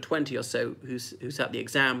those sort of 20 or so who sat the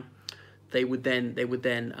exam, they would then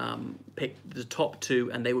pick the top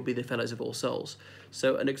 2, and they would be the Fellows of All Souls.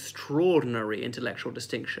 So an extraordinary intellectual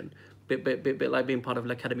distinction, bit like being part of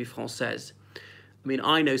l'Académie Française. I mean,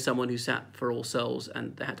 I know someone who sat for All Souls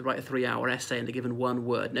and they had to write a 3-hour essay, and they're given 1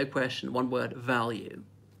 word, no question, 1 word, value.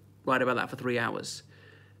 Write about that for 3 hours.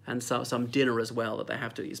 And so, some dinner as well that they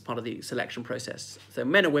have to, as part of the selection process. So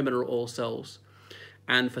men and women are All Souls.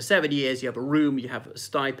 And for 7 years, you have a room, you have a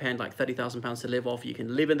stipend, like £30,000 to live off. You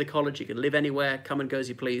can live in the college, you can live anywhere, come and go as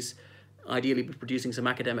you please. Ideally, be producing some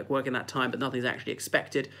academic work in that time, but nothing's actually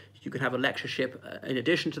expected. You can have a lectureship in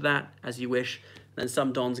addition to that, as you wish. And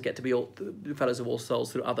some dons get to be Fellows of All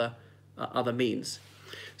Souls through other means.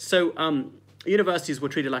 So universities were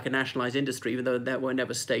treated like a nationalised industry, even though they were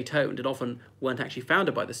never state-owned and often weren't actually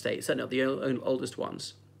founded by the state, certainly not the oldest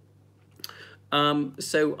ones.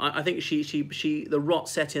 So I think the rot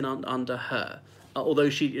set in under her,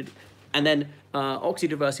 although she, and then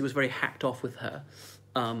Oxford University was very hacked off with her.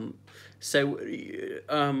 So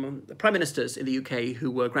the prime ministers in the UK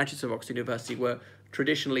who were graduates of Oxford University were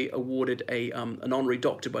traditionally awarded an honorary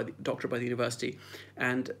doctorate by the university,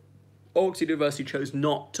 and Oxford University chose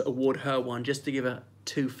not to award her one, just to give her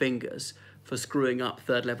 2 fingers for screwing up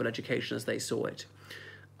third-level education as they saw it.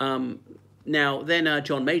 Now, then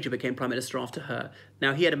John Major became Prime Minister after her.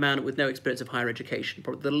 Now, he had a man with no experience of higher education,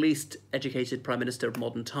 probably the least educated Prime Minister of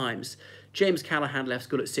modern times. James Callaghan left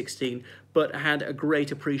school at 16, but had a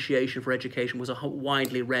great appreciation for education, was a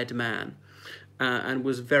widely read man, and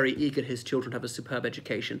was very eager his children to have a superb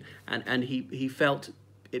education. And he felt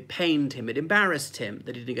it pained him, it embarrassed him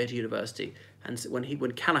that he didn't go to university. And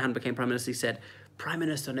when Callaghan became Prime Minister, he said, "Prime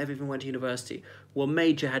Minister, I never even went to university." Well,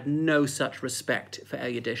 Major had no such respect for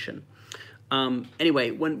erudition.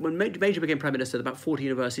 Anyway, when Major became Prime Minister, there were about 40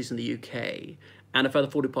 universities in the UK and a further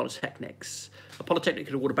 40 polytechnics. A polytechnic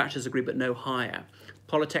could award a bachelor's degree but no higher.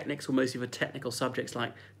 Polytechnics were mostly for technical subjects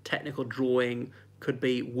like technical drawing, could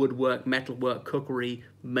be woodwork, metalwork, cookery,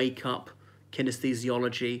 makeup,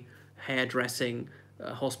 kinesthesiology, hairdressing,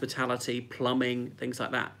 hospitality, plumbing, things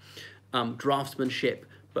like that, draftsmanship.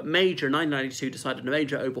 But in 1992 decided a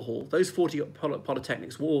major overhaul. Those 40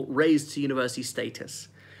 polytechnics were all raised to university status.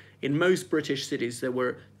 In most British cities, there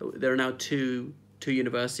are now two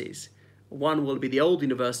universities. One will be the old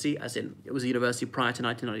university, as in it was a university prior to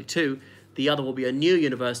 1992. The other will be a new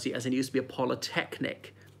university, as in it used to be a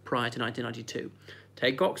polytechnic prior to 1992.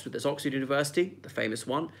 Take Oxford. There's Oxford University, the famous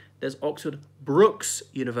one. There's Oxford Brookes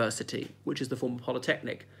University, which is the former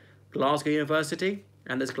polytechnic. Glasgow University,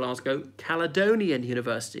 and there's Glasgow Caledonian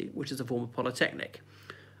University, which is a former polytechnic.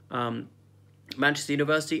 Manchester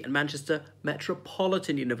University and Manchester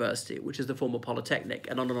Metropolitan University, which is the former polytechnic,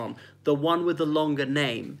 and on and on. The one with the longer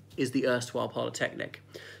name is the erstwhile polytechnic.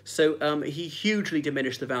 So he hugely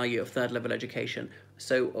diminished the value of third level education.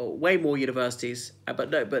 So way more universities,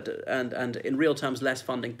 but in real terms less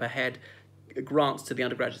funding per head. Grants to the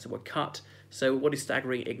undergraduates were cut. So what a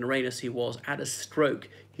staggering ignoramus he was. At a stroke,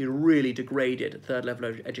 he really degraded third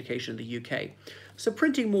level education in the UK. So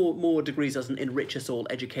printing more degrees doesn't enrich us all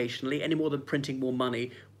educationally any more than printing more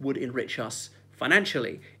money would enrich us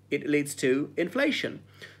financially. It leads to inflation.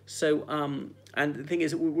 So, and the thing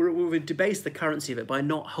is, we've debased the currency of it by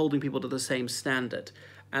not holding people to the same standard.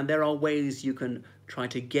 And there are ways you can try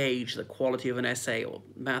to gauge the quality of an essay or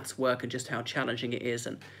maths work and just how challenging it is.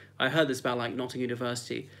 And I heard this about like Nottingham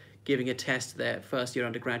University giving a test to their first year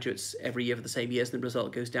undergraduates every year for the same years, and the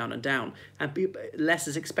result goes down and down, and less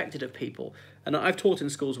is expected of people. And I've taught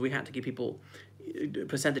in schools where we had to give people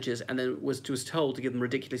percentages and then was told to give them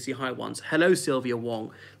ridiculously high ones. Hello, Sylvia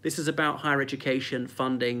Wong. This is about higher education,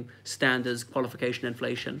 funding, standards, qualification,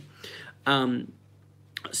 inflation. Yeah,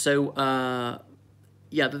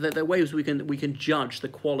 there are ways we can judge the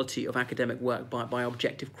quality of academic work by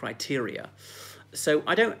objective criteria. So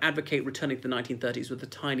I don't advocate returning to the 1930s with a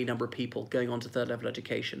tiny number of people going on to third level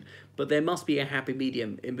education, but there must be a happy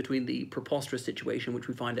medium in between the preposterous situation which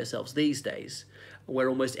we find ourselves these days, where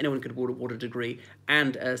almost anyone could award a degree,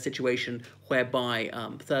 and a situation whereby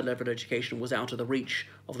third level education was out of the reach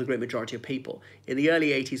of the great majority of people. In the early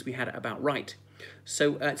 80s, we had it about right.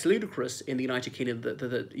 So it's ludicrous in the United Kingdom that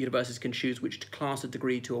the universities can choose which class of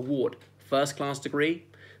degree to award. First class degree,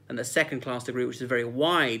 and the second class degree, which is a very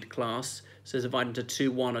wide class, so it's divided into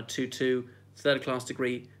 2-1 or 2-2, third class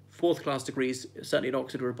degree, fourth class degrees, certainly in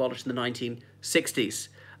Oxford, were abolished in the 1960s.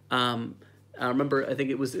 I remember, I think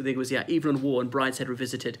it was Evelyn Waugh and Brideshead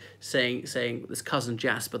Revisited saying this Cousin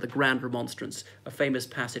Jasper, the Grand Remonstrance, a famous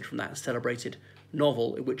passage from that celebrated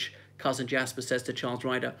novel in which Cousin Jasper says to Charles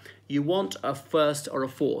Ryder, "You want a first or a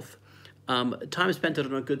fourth. Time spent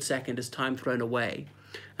on a good second is time thrown away."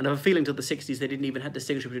 And I have a feeling till the 60s they didn't even have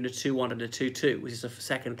distinction between a 2-1 and a 2-2, which is a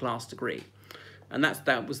second class degree. And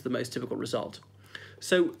that was the most typical result.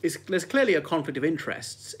 So there's clearly a conflict of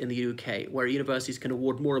interests in the UK where universities can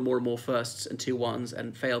award more and more firsts and 2-1s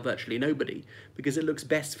and fail virtually nobody because it looks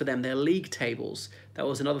best for them. Their league tables, that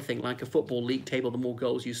was another thing, like a football league table, the more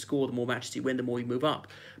goals you score, the more matches you win, the more you move up.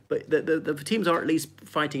 But the teams are at least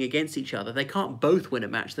fighting against each other. They can't both win a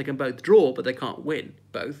match. They can both draw, but they can't win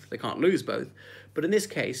both. They can't lose both. But in this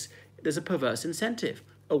case, there's a perverse incentive.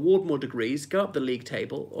 Award more degrees, go up the league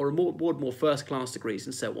table, or award more first-class degrees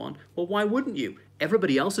and so on. Well, why wouldn't you?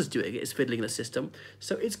 Everybody else is doing it, is fiddling in the system.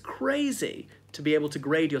 So it's crazy to be able to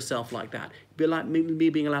grade yourself like that. It'd be like me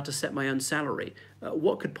being allowed to set my own salary.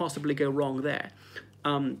 What could possibly go wrong there?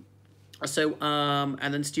 And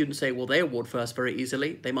then students say, well, they award first very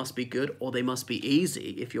easily. They must be good, or they must be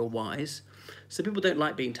easy if you're wise. So people don't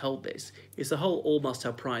like being told this. It's the whole all must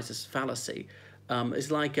have prizes fallacy.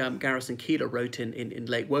 It's like Garrison Keillor wrote in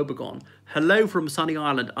Lake Wobegon, "Hello from Sunny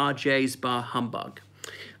Island, RJ's bar humbug."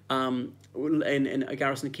 And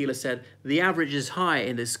Garrison Keillor said, "The average is high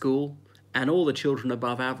in this school, and all the children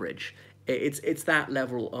above average." It's that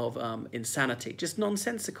level of insanity, just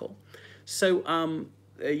nonsensical. So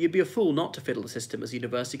you'd be a fool not to fiddle the system as a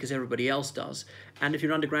university because everybody else does. And if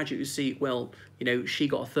you're an undergraduate, you see, well, she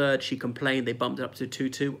got a third, she complained, they bumped it up to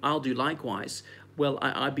 2-2. I'll do likewise. Well,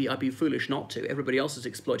 I'd be foolish not to. Everybody else is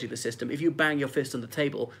exploiting the system. If you bang your fist on the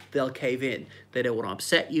table, they'll cave in. They don't want to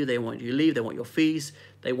upset you. They want you to leave. They want your fees.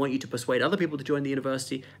 They want you to persuade other people to join the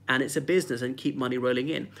university. And it's a business and keep money rolling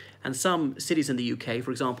in. And some cities in the UK,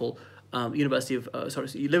 for example,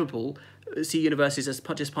 Liverpool, see universities as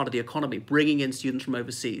just part of the economy, bringing in students from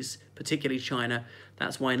overseas, particularly China.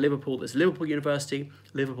 That's why in Liverpool, there's Liverpool University,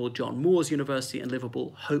 Liverpool John Moores University, and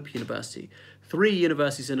Liverpool Hope University. 3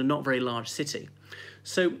 universities in a not very large city.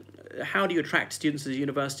 So how do you attract students to the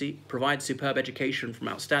university, provide superb education from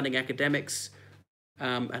outstanding academics,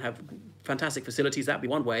 and have fantastic facilities. That'd be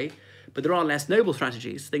one way. But there are less noble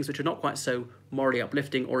strategies, things which are not quite so morally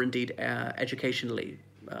uplifting or indeed educationally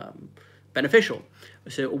beneficial.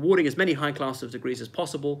 So awarding as many high class of degrees as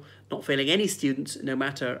possible, not failing any students, no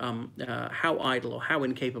matter how idle or how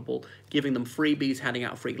incapable, giving them freebies, handing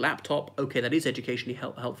out a free laptop. Okay, that is educationally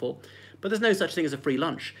helpful, but there's no such thing as a free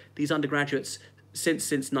lunch. These undergraduates,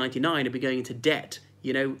 since '99, have been going into debt.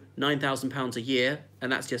 You know, £9,000 a year,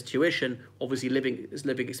 and that's just tuition. Obviously, living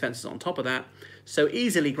expenses on top of that. So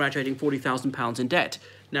easily graduating £40,000 in debt.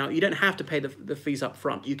 Now, you don't have to pay the fees up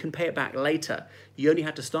front. You can pay it back later. You only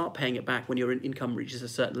have to start paying it back when your income reaches a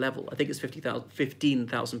certain level. I think it's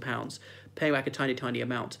 £15,000. Paying back a tiny, tiny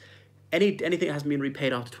amount. Anything that hasn't been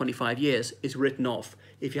repaid after 25 years is written off.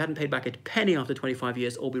 If you hadn't paid back a penny after 25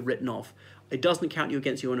 years, it'll be written off. It doesn't count you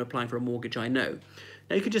against you when applying for a mortgage, I know.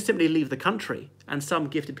 Now, you could just simply leave the country, and some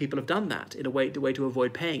gifted people have done that in a way to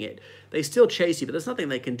avoid paying it. They still chase you, but there's nothing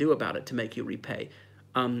they can do about it to make you repay.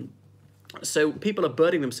 So people are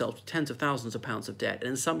burdening themselves with tens of thousands of pounds of debt, and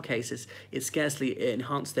in some cases, it scarcely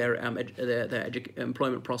enhanced their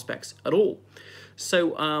employment prospects at all. So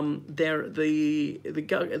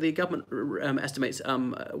the government estimates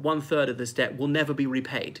 1/3 of this debt will never be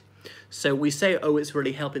repaid. So we say, oh, it's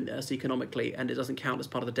really helping us economically and it doesn't count as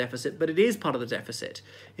part of the deficit, but it is part of the deficit.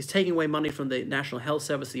 It's taking away money from the National Health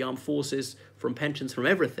Service, the armed forces, from pensions, from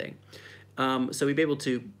everything. So we'd be able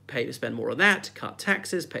to spend more on that, cut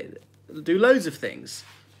taxes, do loads of things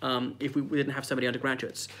if we didn't have so many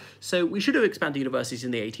undergraduates. So we should have expanded universities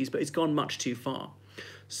in the 80s, but it's gone much too far.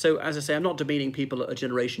 So as I say, I'm not demeaning people a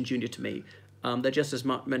generation junior to me. They're just as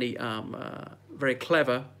many very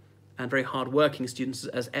clever and very hard-working students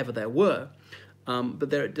as ever there were. But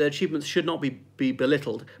their achievements should not be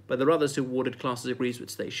belittled. But there are others who awarded classes degrees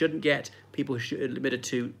which they shouldn't get, people who are limited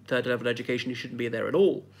to third-level education who shouldn't be there at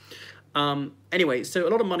all. Anyway, so a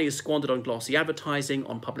lot of money is squandered on glossy advertising,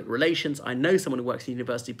 on public relations. I know someone who works in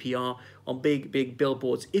university PR, on big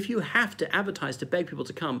billboards. If you have to advertise to beg people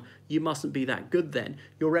to come, you mustn't be that good then.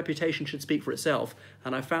 Your reputation should speak for itself.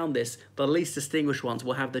 And I found this, the least distinguished ones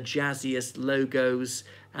will have the jazziest logos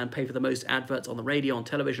and pay for the most adverts on the radio, on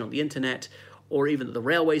television, on the internet, or even at the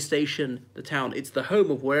railway station, the town. It's the home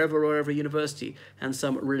of wherever university, and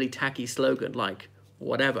some really tacky slogan like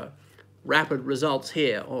whatever, rapid results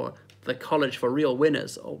here, or the college for real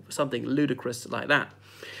winners, or something ludicrous like that.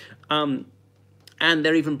 And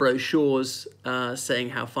there are even brochures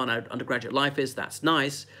saying how fun our undergraduate life is. That's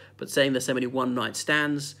nice, but saying there's so many one-night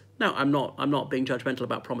stands. No, I'm not being judgmental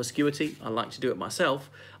about promiscuity. I like to do it myself.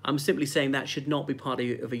 I'm simply saying that should not be part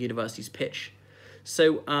of a university's pitch.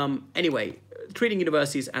 So anyway, treating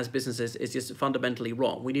universities as businesses is just fundamentally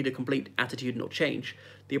wrong. We need a complete attitudinal change.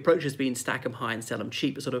 The approach has been stack them high and sell them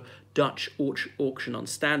cheap, a sort of Dutch auction on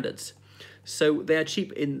standards. So they're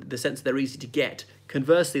cheap in the sense they're easy to get.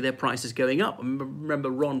 Conversely, their price is going up. Remember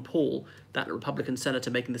Ron Paul, that Republican senator,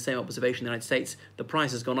 making the same observation in the United States. The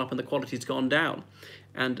price has gone up and the quality has gone down.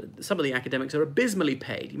 And some of the academics are abysmally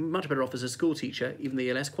paid, much better off as a school teacher, even though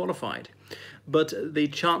you're less qualified. But the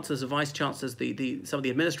chancellors, the vice chancellors, some of the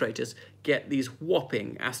administrators get these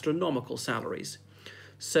whopping astronomical salaries.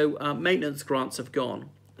 So maintenance grants have gone.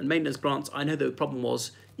 And maintenance grants, I know the problem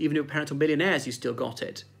was, even if parents were millionaires, you still got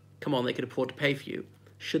it. Come on, they could afford to pay for you.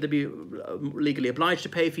 Should they be legally obliged to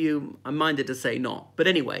pay for you? I'm minded to say not. But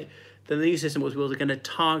anyway, then the new system was going to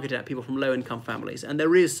target at people from low-income families. And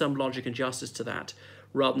there is some logic and justice to that,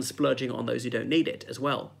 rather than splurging on those who don't need it as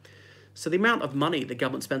well. So the amount of money the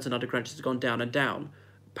government spends on undergraduates has gone down and down.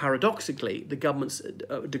 Paradoxically, the government's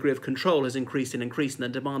degree of control has increased, and they're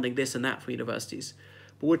demanding this and that from universities.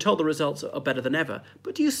 But we're told the results are better than ever.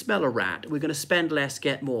 But do you smell a rat? We're going to spend less,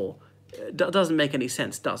 get more. Doesn't make any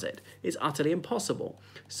sense, does it? It's utterly impossible.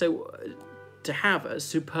 So to have a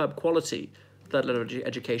superb quality third-level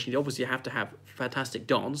education, you obviously have to have fantastic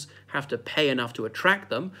dons, have to pay enough to attract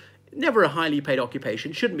them. Never a highly paid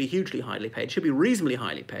occupation, shouldn't be hugely highly paid, should be reasonably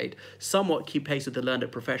highly paid, somewhat keep pace with the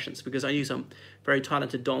learned professions, because I knew some very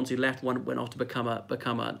talented dons who left, one went off to become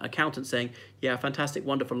an accountant, saying, yeah, fantastic,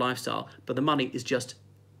 wonderful lifestyle, but the money is just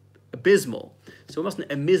abysmal. So we mustn't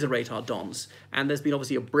immiserate our dons. And there's been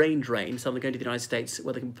obviously a brain drain, some are going to the United States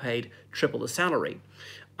where they can be paid triple the salary.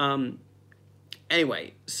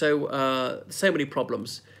 Anyway, so many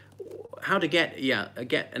problems. How to get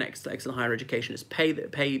an excellent higher education is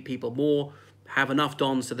pay people more, have enough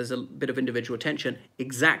dons so there's a bit of individual attention,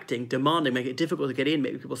 exacting, demanding, make it difficult to get in,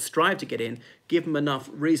 make people strive to get in, give them enough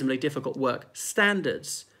reasonably difficult work,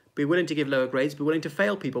 standards, be willing to give lower grades, be willing to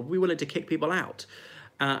fail people, be willing to kick people out.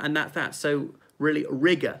 And that's that. So really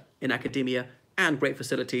rigor in academia and great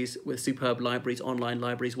facilities with superb libraries, online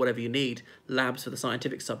libraries, whatever you need, labs for the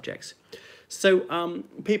scientific subjects. So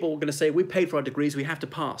people are going to say, we paid for our degrees, we have to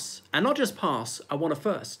pass. And not just pass, I want a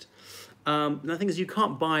first. The thing is, you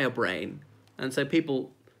can't buy a brain. And so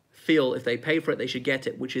people feel if they pay for it, they should get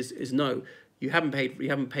it, which is no. You haven't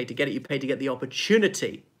paid to get it, you paid to get the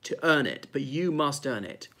opportunity to earn it, but you must earn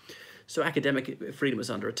it. So academic freedom is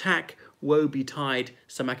under attack. Woe betide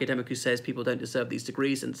some academic who says people don't deserve these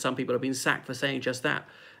degrees, and some people have been sacked for saying just that.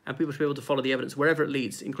 And people should be able to follow the evidence wherever it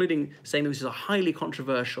leads, including saying this is a highly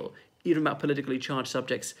controversial, even about politically charged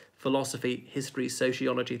subjects, philosophy, history,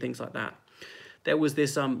 sociology, things like that. There was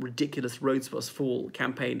this ridiculous Rhodes Must Fall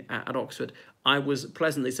campaign at Oxford. I was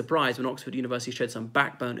pleasantly surprised when Oxford University showed some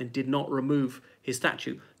backbone and did not remove his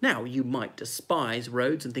statue. Now, you might despise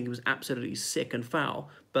Rhodes and think he was absolutely sick and foul,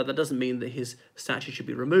 but that doesn't mean that his statue should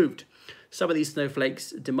be removed. Some of these snowflakes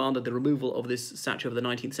demanded the removal of this statue of the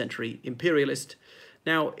 19th century imperialist.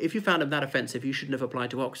 Now, if you found him that offensive, you shouldn't have applied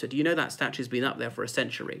to Oxford. You know that statue's been up there for a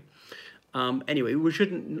century. Anyway, we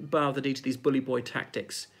shouldn't bow the knee to these bully boy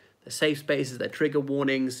tactics. The safe spaces, their trigger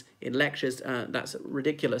warnings in lectures, that's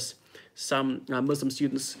ridiculous. Some Muslim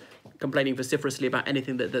students complaining vociferously about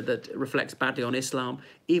anything that reflects badly on Islam.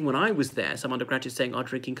 Even when I was there, some undergraduates saying our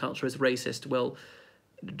drinking culture is racist. Well,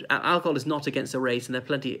 alcohol is not against a race, and there are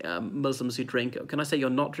plenty Muslims who drink. Can I say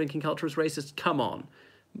your not drinking culture is racist? Come on.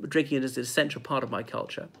 Drinking is an essential part of my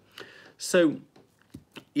culture. So,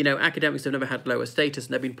 you know, academics have never had lower status,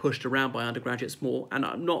 and they've been pushed around by undergraduates more. And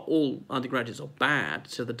not all undergraduates are bad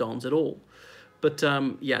to the dons at all. But,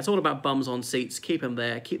 yeah, it's all about bums on seats. Keep them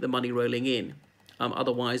there. Keep the money rolling in.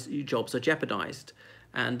 Otherwise, your jobs are jeopardized.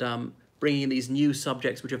 And bringing in these new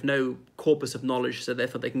subjects which have no corpus of knowledge, so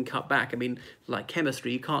therefore they can cut back. I mean, like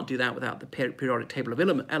chemistry, you can't do that without the periodic table of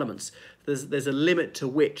elements. There's a limit to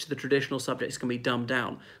which the traditional subjects can be dumbed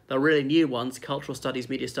down. The really new ones, cultural studies,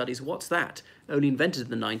 media studies, what's that? Only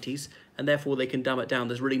invented in the 90s, and therefore they can dumb it down.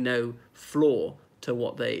 There's really no flaw to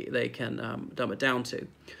what they can dumb it down to.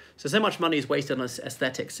 So much money is wasted on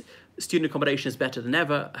aesthetics. Student accommodation is better than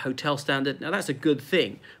ever, hotel standard. Now, that's a good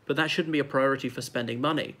thing, but that shouldn't be a priority for spending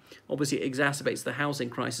money. Obviously, it exacerbates the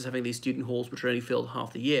housing crisis, having these student halls which are only filled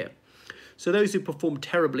half the year. So those who perform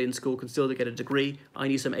terribly in school can still get a degree. I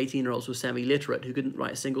knew some 18-year-olds who were semi-literate who couldn't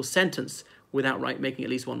write a single sentence without making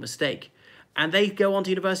at least one mistake. And they go on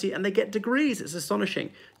to university and they get degrees. It's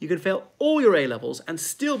astonishing. You can fail all your A-levels and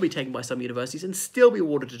still be taken by some universities and still be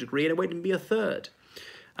awarded a degree, and it won't even be a third.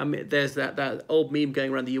 There's that old meme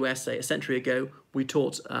going around the US, say, a century ago, we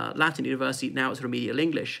taught Latin university, now it's remedial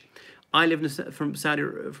English. I lived from Saudi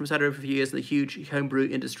Arabia for a few years in the huge homebrew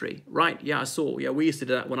industry. Right, yeah, I saw. Yeah, we used to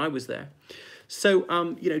do that when I was there. So,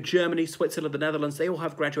 you know, Germany, Switzerland, the Netherlands, they all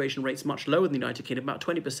have graduation rates much lower than the United Kingdom, about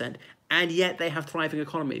 20%, and yet they have thriving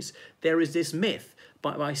economies. There is this myth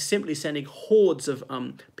by simply sending hordes of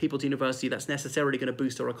people to university that's necessarily going to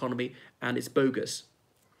boost our economy, and it's bogus.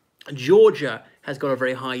 Georgia has got a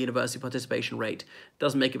very high university participation rate.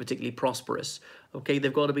 Doesn't make it particularly prosperous. Okay,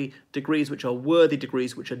 they've got to be degrees which are worthy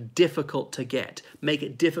degrees, which are difficult to get. Make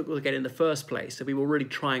it difficult to get in the first place. So people are really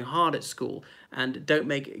trying hard at school and don't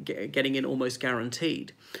make getting in almost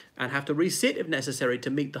guaranteed, and have to resit if necessary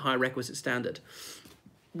to meet the high requisite standard.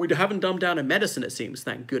 We haven't dumbed down in medicine, it seems,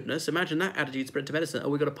 thank goodness. Imagine that attitude spread to medicine. Oh,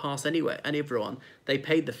 we've got to pass anywhere, and everyone. They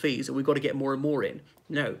paid the fees, and we've got to get more and more in.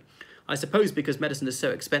 No. I suppose because medicine is so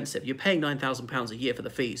expensive, you're paying £9,000 a year for the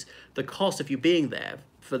fees. The cost of you being there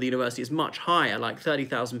for the university is much higher, like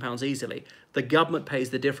 £30,000 easily. The government pays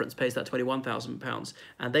the difference, pays that £21,000,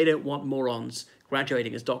 and they don't want morons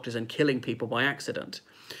graduating as doctors and killing people by accident.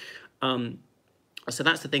 So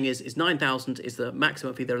that's the thing is £9,000 is the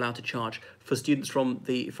maximum fee they're allowed to charge for students from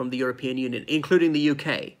the European Union, including the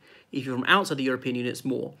UK. If you're from outside the European Union, it's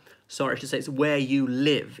more. Sorry, I should say it's where you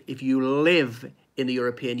live. If you live in the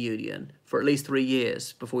European Union for at least 3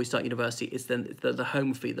 years before you start university, it's then the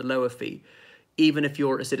home fee, the lower fee. Even if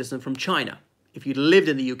you're a citizen from China, if you lived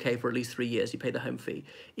in the UK for at least 3 years, you pay the home fee.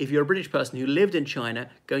 If you're a British person who lived in China,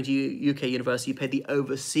 going to UK university, you pay the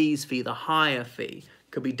overseas fee, the higher fee.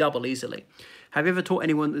 Could be double easily. Have you ever taught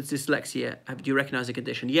anyone with dyslexia? Do you recognise the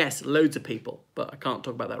condition? Yes, loads of people, but I can't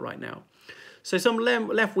talk about that right now. So some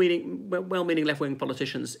well-meaning left-wing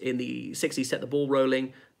politicians in the 60s set the ball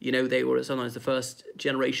rolling. You know, they were sometimes the first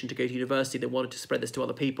generation to go to university. They wanted to spread this to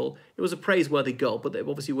other people. It was a praiseworthy goal, but they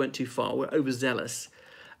obviously went too far. We're overzealous.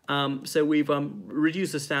 So we've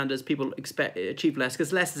reduced the standards. People achieve less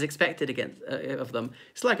because less is expected of them.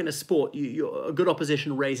 It's like in a sport. A good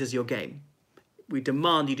opposition raises your game. We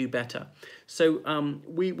demand you do better. So a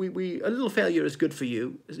little failure is good for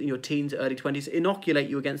you in your teens, early 20s. Inoculate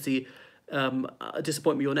you against the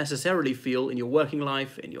disappointment you'll necessarily feel in your working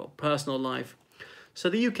life, in your personal life. So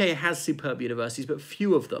the UK has superb universities, but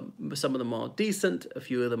few of them. Some of them are decent, a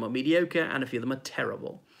few of them are mediocre, and a few of them are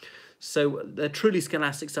terrible. So they're truly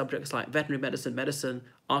scholastic subjects like veterinary medicine,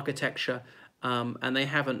 architecture, and they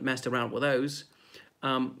haven't messed around with those.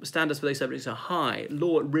 Standards for those subjects are high.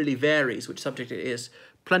 Law really varies which subject it is.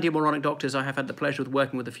 Plenty of moronic doctors. I have had the pleasure of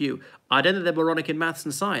working with a few. I don't think they're moronic in maths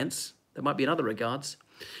and science. There might be in other regards.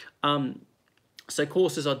 So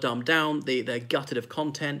courses are dumbed down. They're gutted of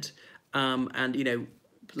content. And, you know,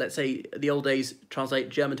 let's say the old days translate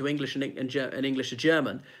German to English and English to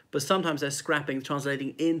German, but sometimes they're scrapping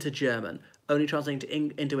translating into German. Only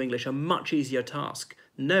translating into English, a much easier task.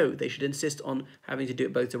 No, they should insist on having to do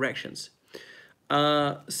it both directions.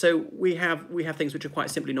 So we have things which are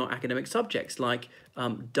quite simply not academic subjects, like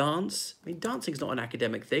dance. I mean, dancing's not an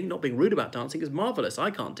academic thing. Not being rude about dancing is marvellous.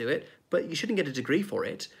 I can't do it, but you shouldn't get a degree for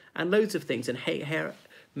it. And loads of things, and hair,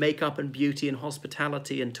 makeup and beauty and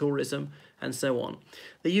hospitality and tourism and so on.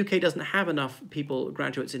 The UK doesn't have enough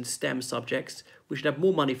graduates in STEM subjects. We should have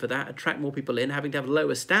more money for that, attract more people in, having to have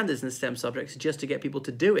lower standards in STEM subjects just to get people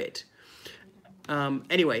to do it.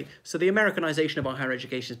 Anyway, so the Americanization of our higher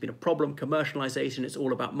education has been a problem. Commercialization, it's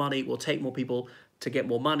all about money. We'll take more people to get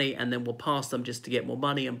more money, and then we'll pass them just to get more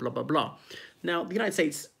money, and blah, blah, blah. Now, the United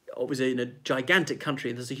States, obviously in a gigantic country,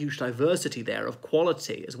 and there's a huge diversity there of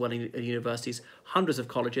quality as well in universities, hundreds of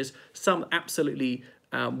colleges, some absolutely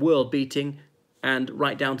world-beating, and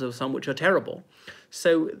right down to some which are terrible.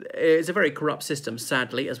 So it's a very corrupt system,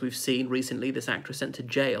 sadly, as we've seen recently. This actress sent to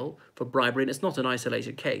jail for bribery, and it's not an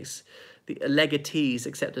isolated case. The legatees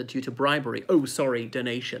accepted due to bribery. Oh, sorry,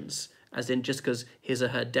 donations. As in just because his or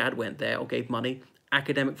her dad went there or gave money.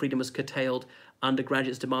 Academic freedom was curtailed.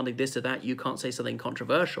 Undergraduates demanding this or that. You can't say something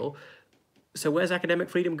controversial. So where's academic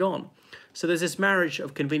freedom gone? So there's this marriage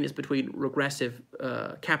of convenience between regressive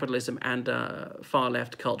capitalism and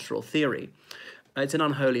far-left cultural theory. It's an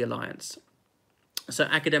unholy alliance. So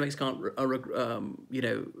academics can't,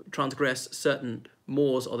 transgress certain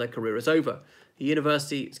mores or their career is over. The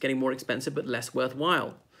university is getting more expensive but less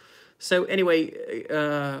worthwhile. So anyway,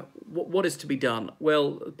 what is to be done?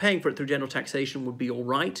 Well, paying for it through general taxation would be all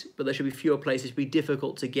right, but there should be fewer places to be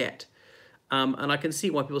difficult to get. And I can see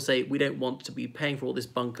why people say we don't want to be paying for all this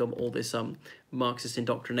bunkum, all this Marxist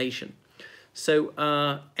indoctrination.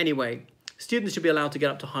 So anyway, students should be allowed to get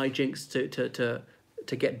up to hijinks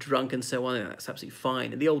to get drunk and so on. And that's absolutely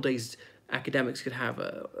fine. In the old days, academics could have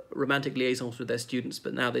romantic liaisons with their students,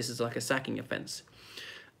 but now this is like a sacking offence.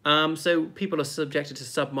 So people are subjected to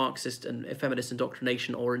sub-Marxist and feminist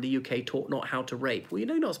indoctrination, or in the UK taught not how to rape. Well, you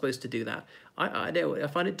know you're not supposed to do that. I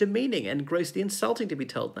find it demeaning and grossly insulting to be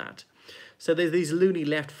told that. So there's these loony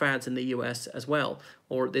left fads in the US as well,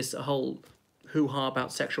 or this whole hoo-ha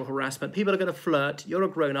about sexual harassment. People are going to flirt. You're a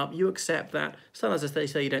grown-up. You accept that. Sometimes they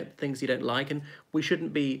say things you don't like, and we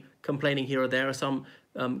shouldn't be complaining here or there of some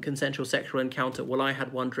consensual sexual encounter. Well, I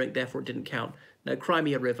had one drink, therefore it didn't count. No, cry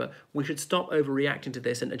me a river. We should stop overreacting to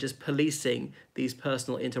this and just policing these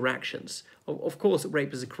personal interactions. Of course,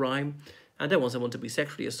 rape is a crime. I don't want someone to be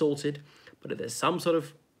sexually assaulted, but if there's some sort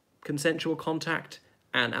of consensual contact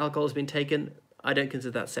and alcohol has been taken, I don't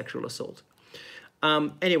consider that sexual assault.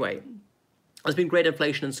 Anyway, there's been great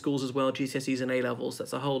inflation in schools as well, GCSEs and A-levels.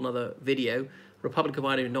 That's a whole other video. Republic of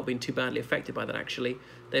Ireland have not been too badly affected by that, actually.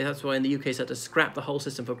 That's why in the UK they had to scrap the whole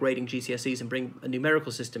system for grading GCSEs and bring a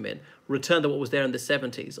numerical system in, return to what was there in the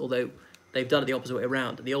 70s, although they've done it the opposite way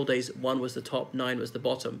around. In the old days, 1 was the top, 9 was the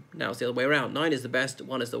bottom. Now it's the other way around. 9 is the best,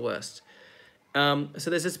 1 is the worst. So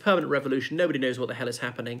there's this permanent revolution. Nobody knows what the hell is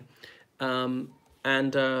happening.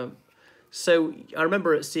 So I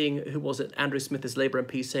remember seeing, who was it, Andrew Smith, as Labour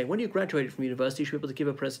MP, saying, when you graduated from university, you should be able to give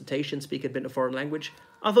a presentation, speak a bit of foreign language.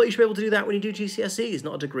 I thought you should be able to do that when you do GCSEs,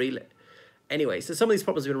 not a degree. Anyway, so some of these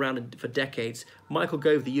problems have been around for decades. Michael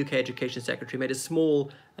Gove, the UK Education Secretary, made a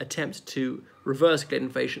small attempt to reverse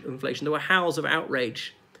inflation. There were howls of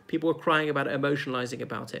outrage. People were crying about it, emotionalising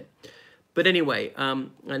about it. But anyway,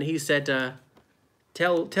 and he said,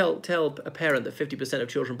 tell a parent that 50% of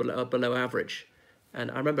children are below average. And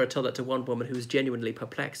I remember I told that to one woman who was genuinely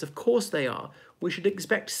perplexed. Of course they are. We should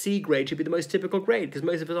expect C grade should be the most typical grade because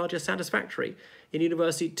most of us are just satisfactory. In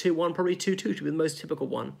university, 2-1, probably 2-2 should be the most typical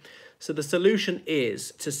one. So the solution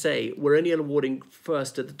is to say we're only awarding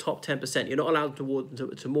first to the top 10%. You're not allowed to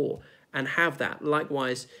award to more and have that.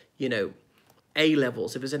 Likewise, A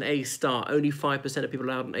levels. If it's an A star, only 5% of people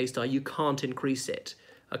are allowed an A star. You can't increase it.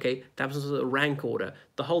 Okay, that's a rank order.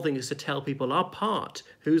 The whole thing is to tell people apart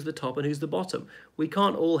who's the top and who's the bottom. We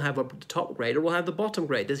can't all have a top grade or we'll have the bottom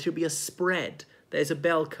grade. There should be a spread. There's a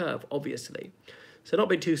bell curve, obviously. So not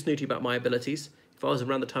being too snooty about my abilities. If I was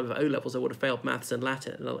around the time of O-levels, I would have failed maths and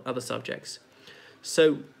Latin and other subjects.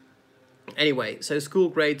 So anyway, so school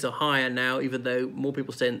grades are higher now, even though more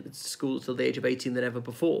people stay in school till the age of 18 than ever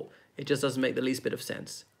before. It just doesn't make the least bit of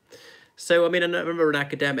sense. So, I mean, I remember an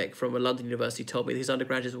academic from a London university told me his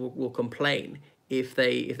undergraduates will complain if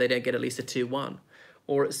they don't get at least a 2-1.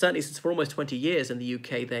 Or certainly since for almost 20 years in the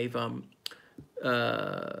UK, they've,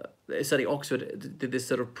 certainly Oxford did this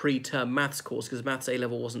sort of pre-term maths course because maths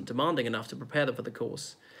A-level wasn't demanding enough to prepare them for the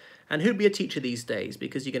course. And who'd be a teacher these days?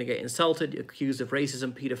 Because you're going to get insulted, accused of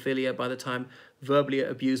racism, paedophilia by the time, verbally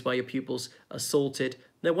abused by your pupils, assaulted.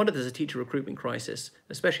 No wonder there's a teacher recruitment crisis,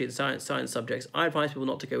 especially in science subjects. I advise people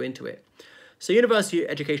not to go into it. So university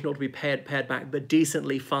education ought to be pared back, but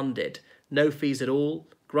decently funded. No fees at all,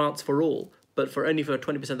 grants for all, but only for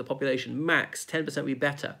 20% of the population. Max, 10% would be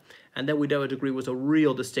better. And then we know a degree was a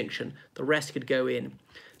real distinction. The rest could go in.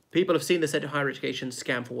 People have seen this higher education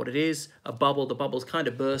scam for what it is, a bubble. The bubble's kind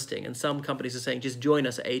of bursting, and some companies are saying, just join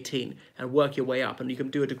us at 18 and work your way up, and you can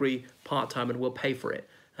do a degree part-time and we'll pay for it.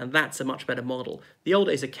 And that's a much better model. The old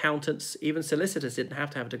days, accountants, even solicitors didn't have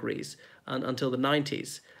to have degrees until the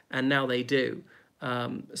 90s, and now they do.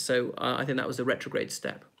 So I think that was a retrograde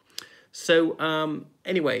step. So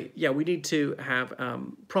anyway, yeah, we need to have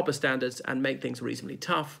proper standards and make things reasonably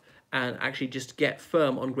tough and actually just get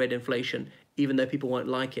firm on grade inflation, even though people won't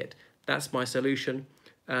like it. That's my solution.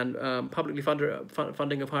 And publicly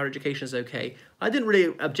funding of higher education is okay. I didn't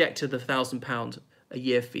really object to the £1,000 a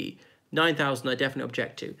year fee. 9,000 I definitely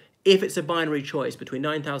object to. If it's a binary choice between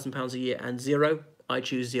 £9,000 a year and zero, I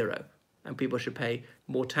choose zero. And people should pay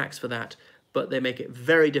more tax for that. But they make it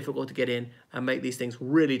very difficult to get in and make these things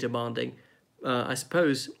really demanding. I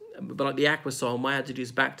suppose, but like the Aqua song, my attitude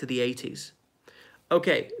is back to the 80s.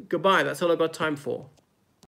 Okay, goodbye. That's all I've got time for.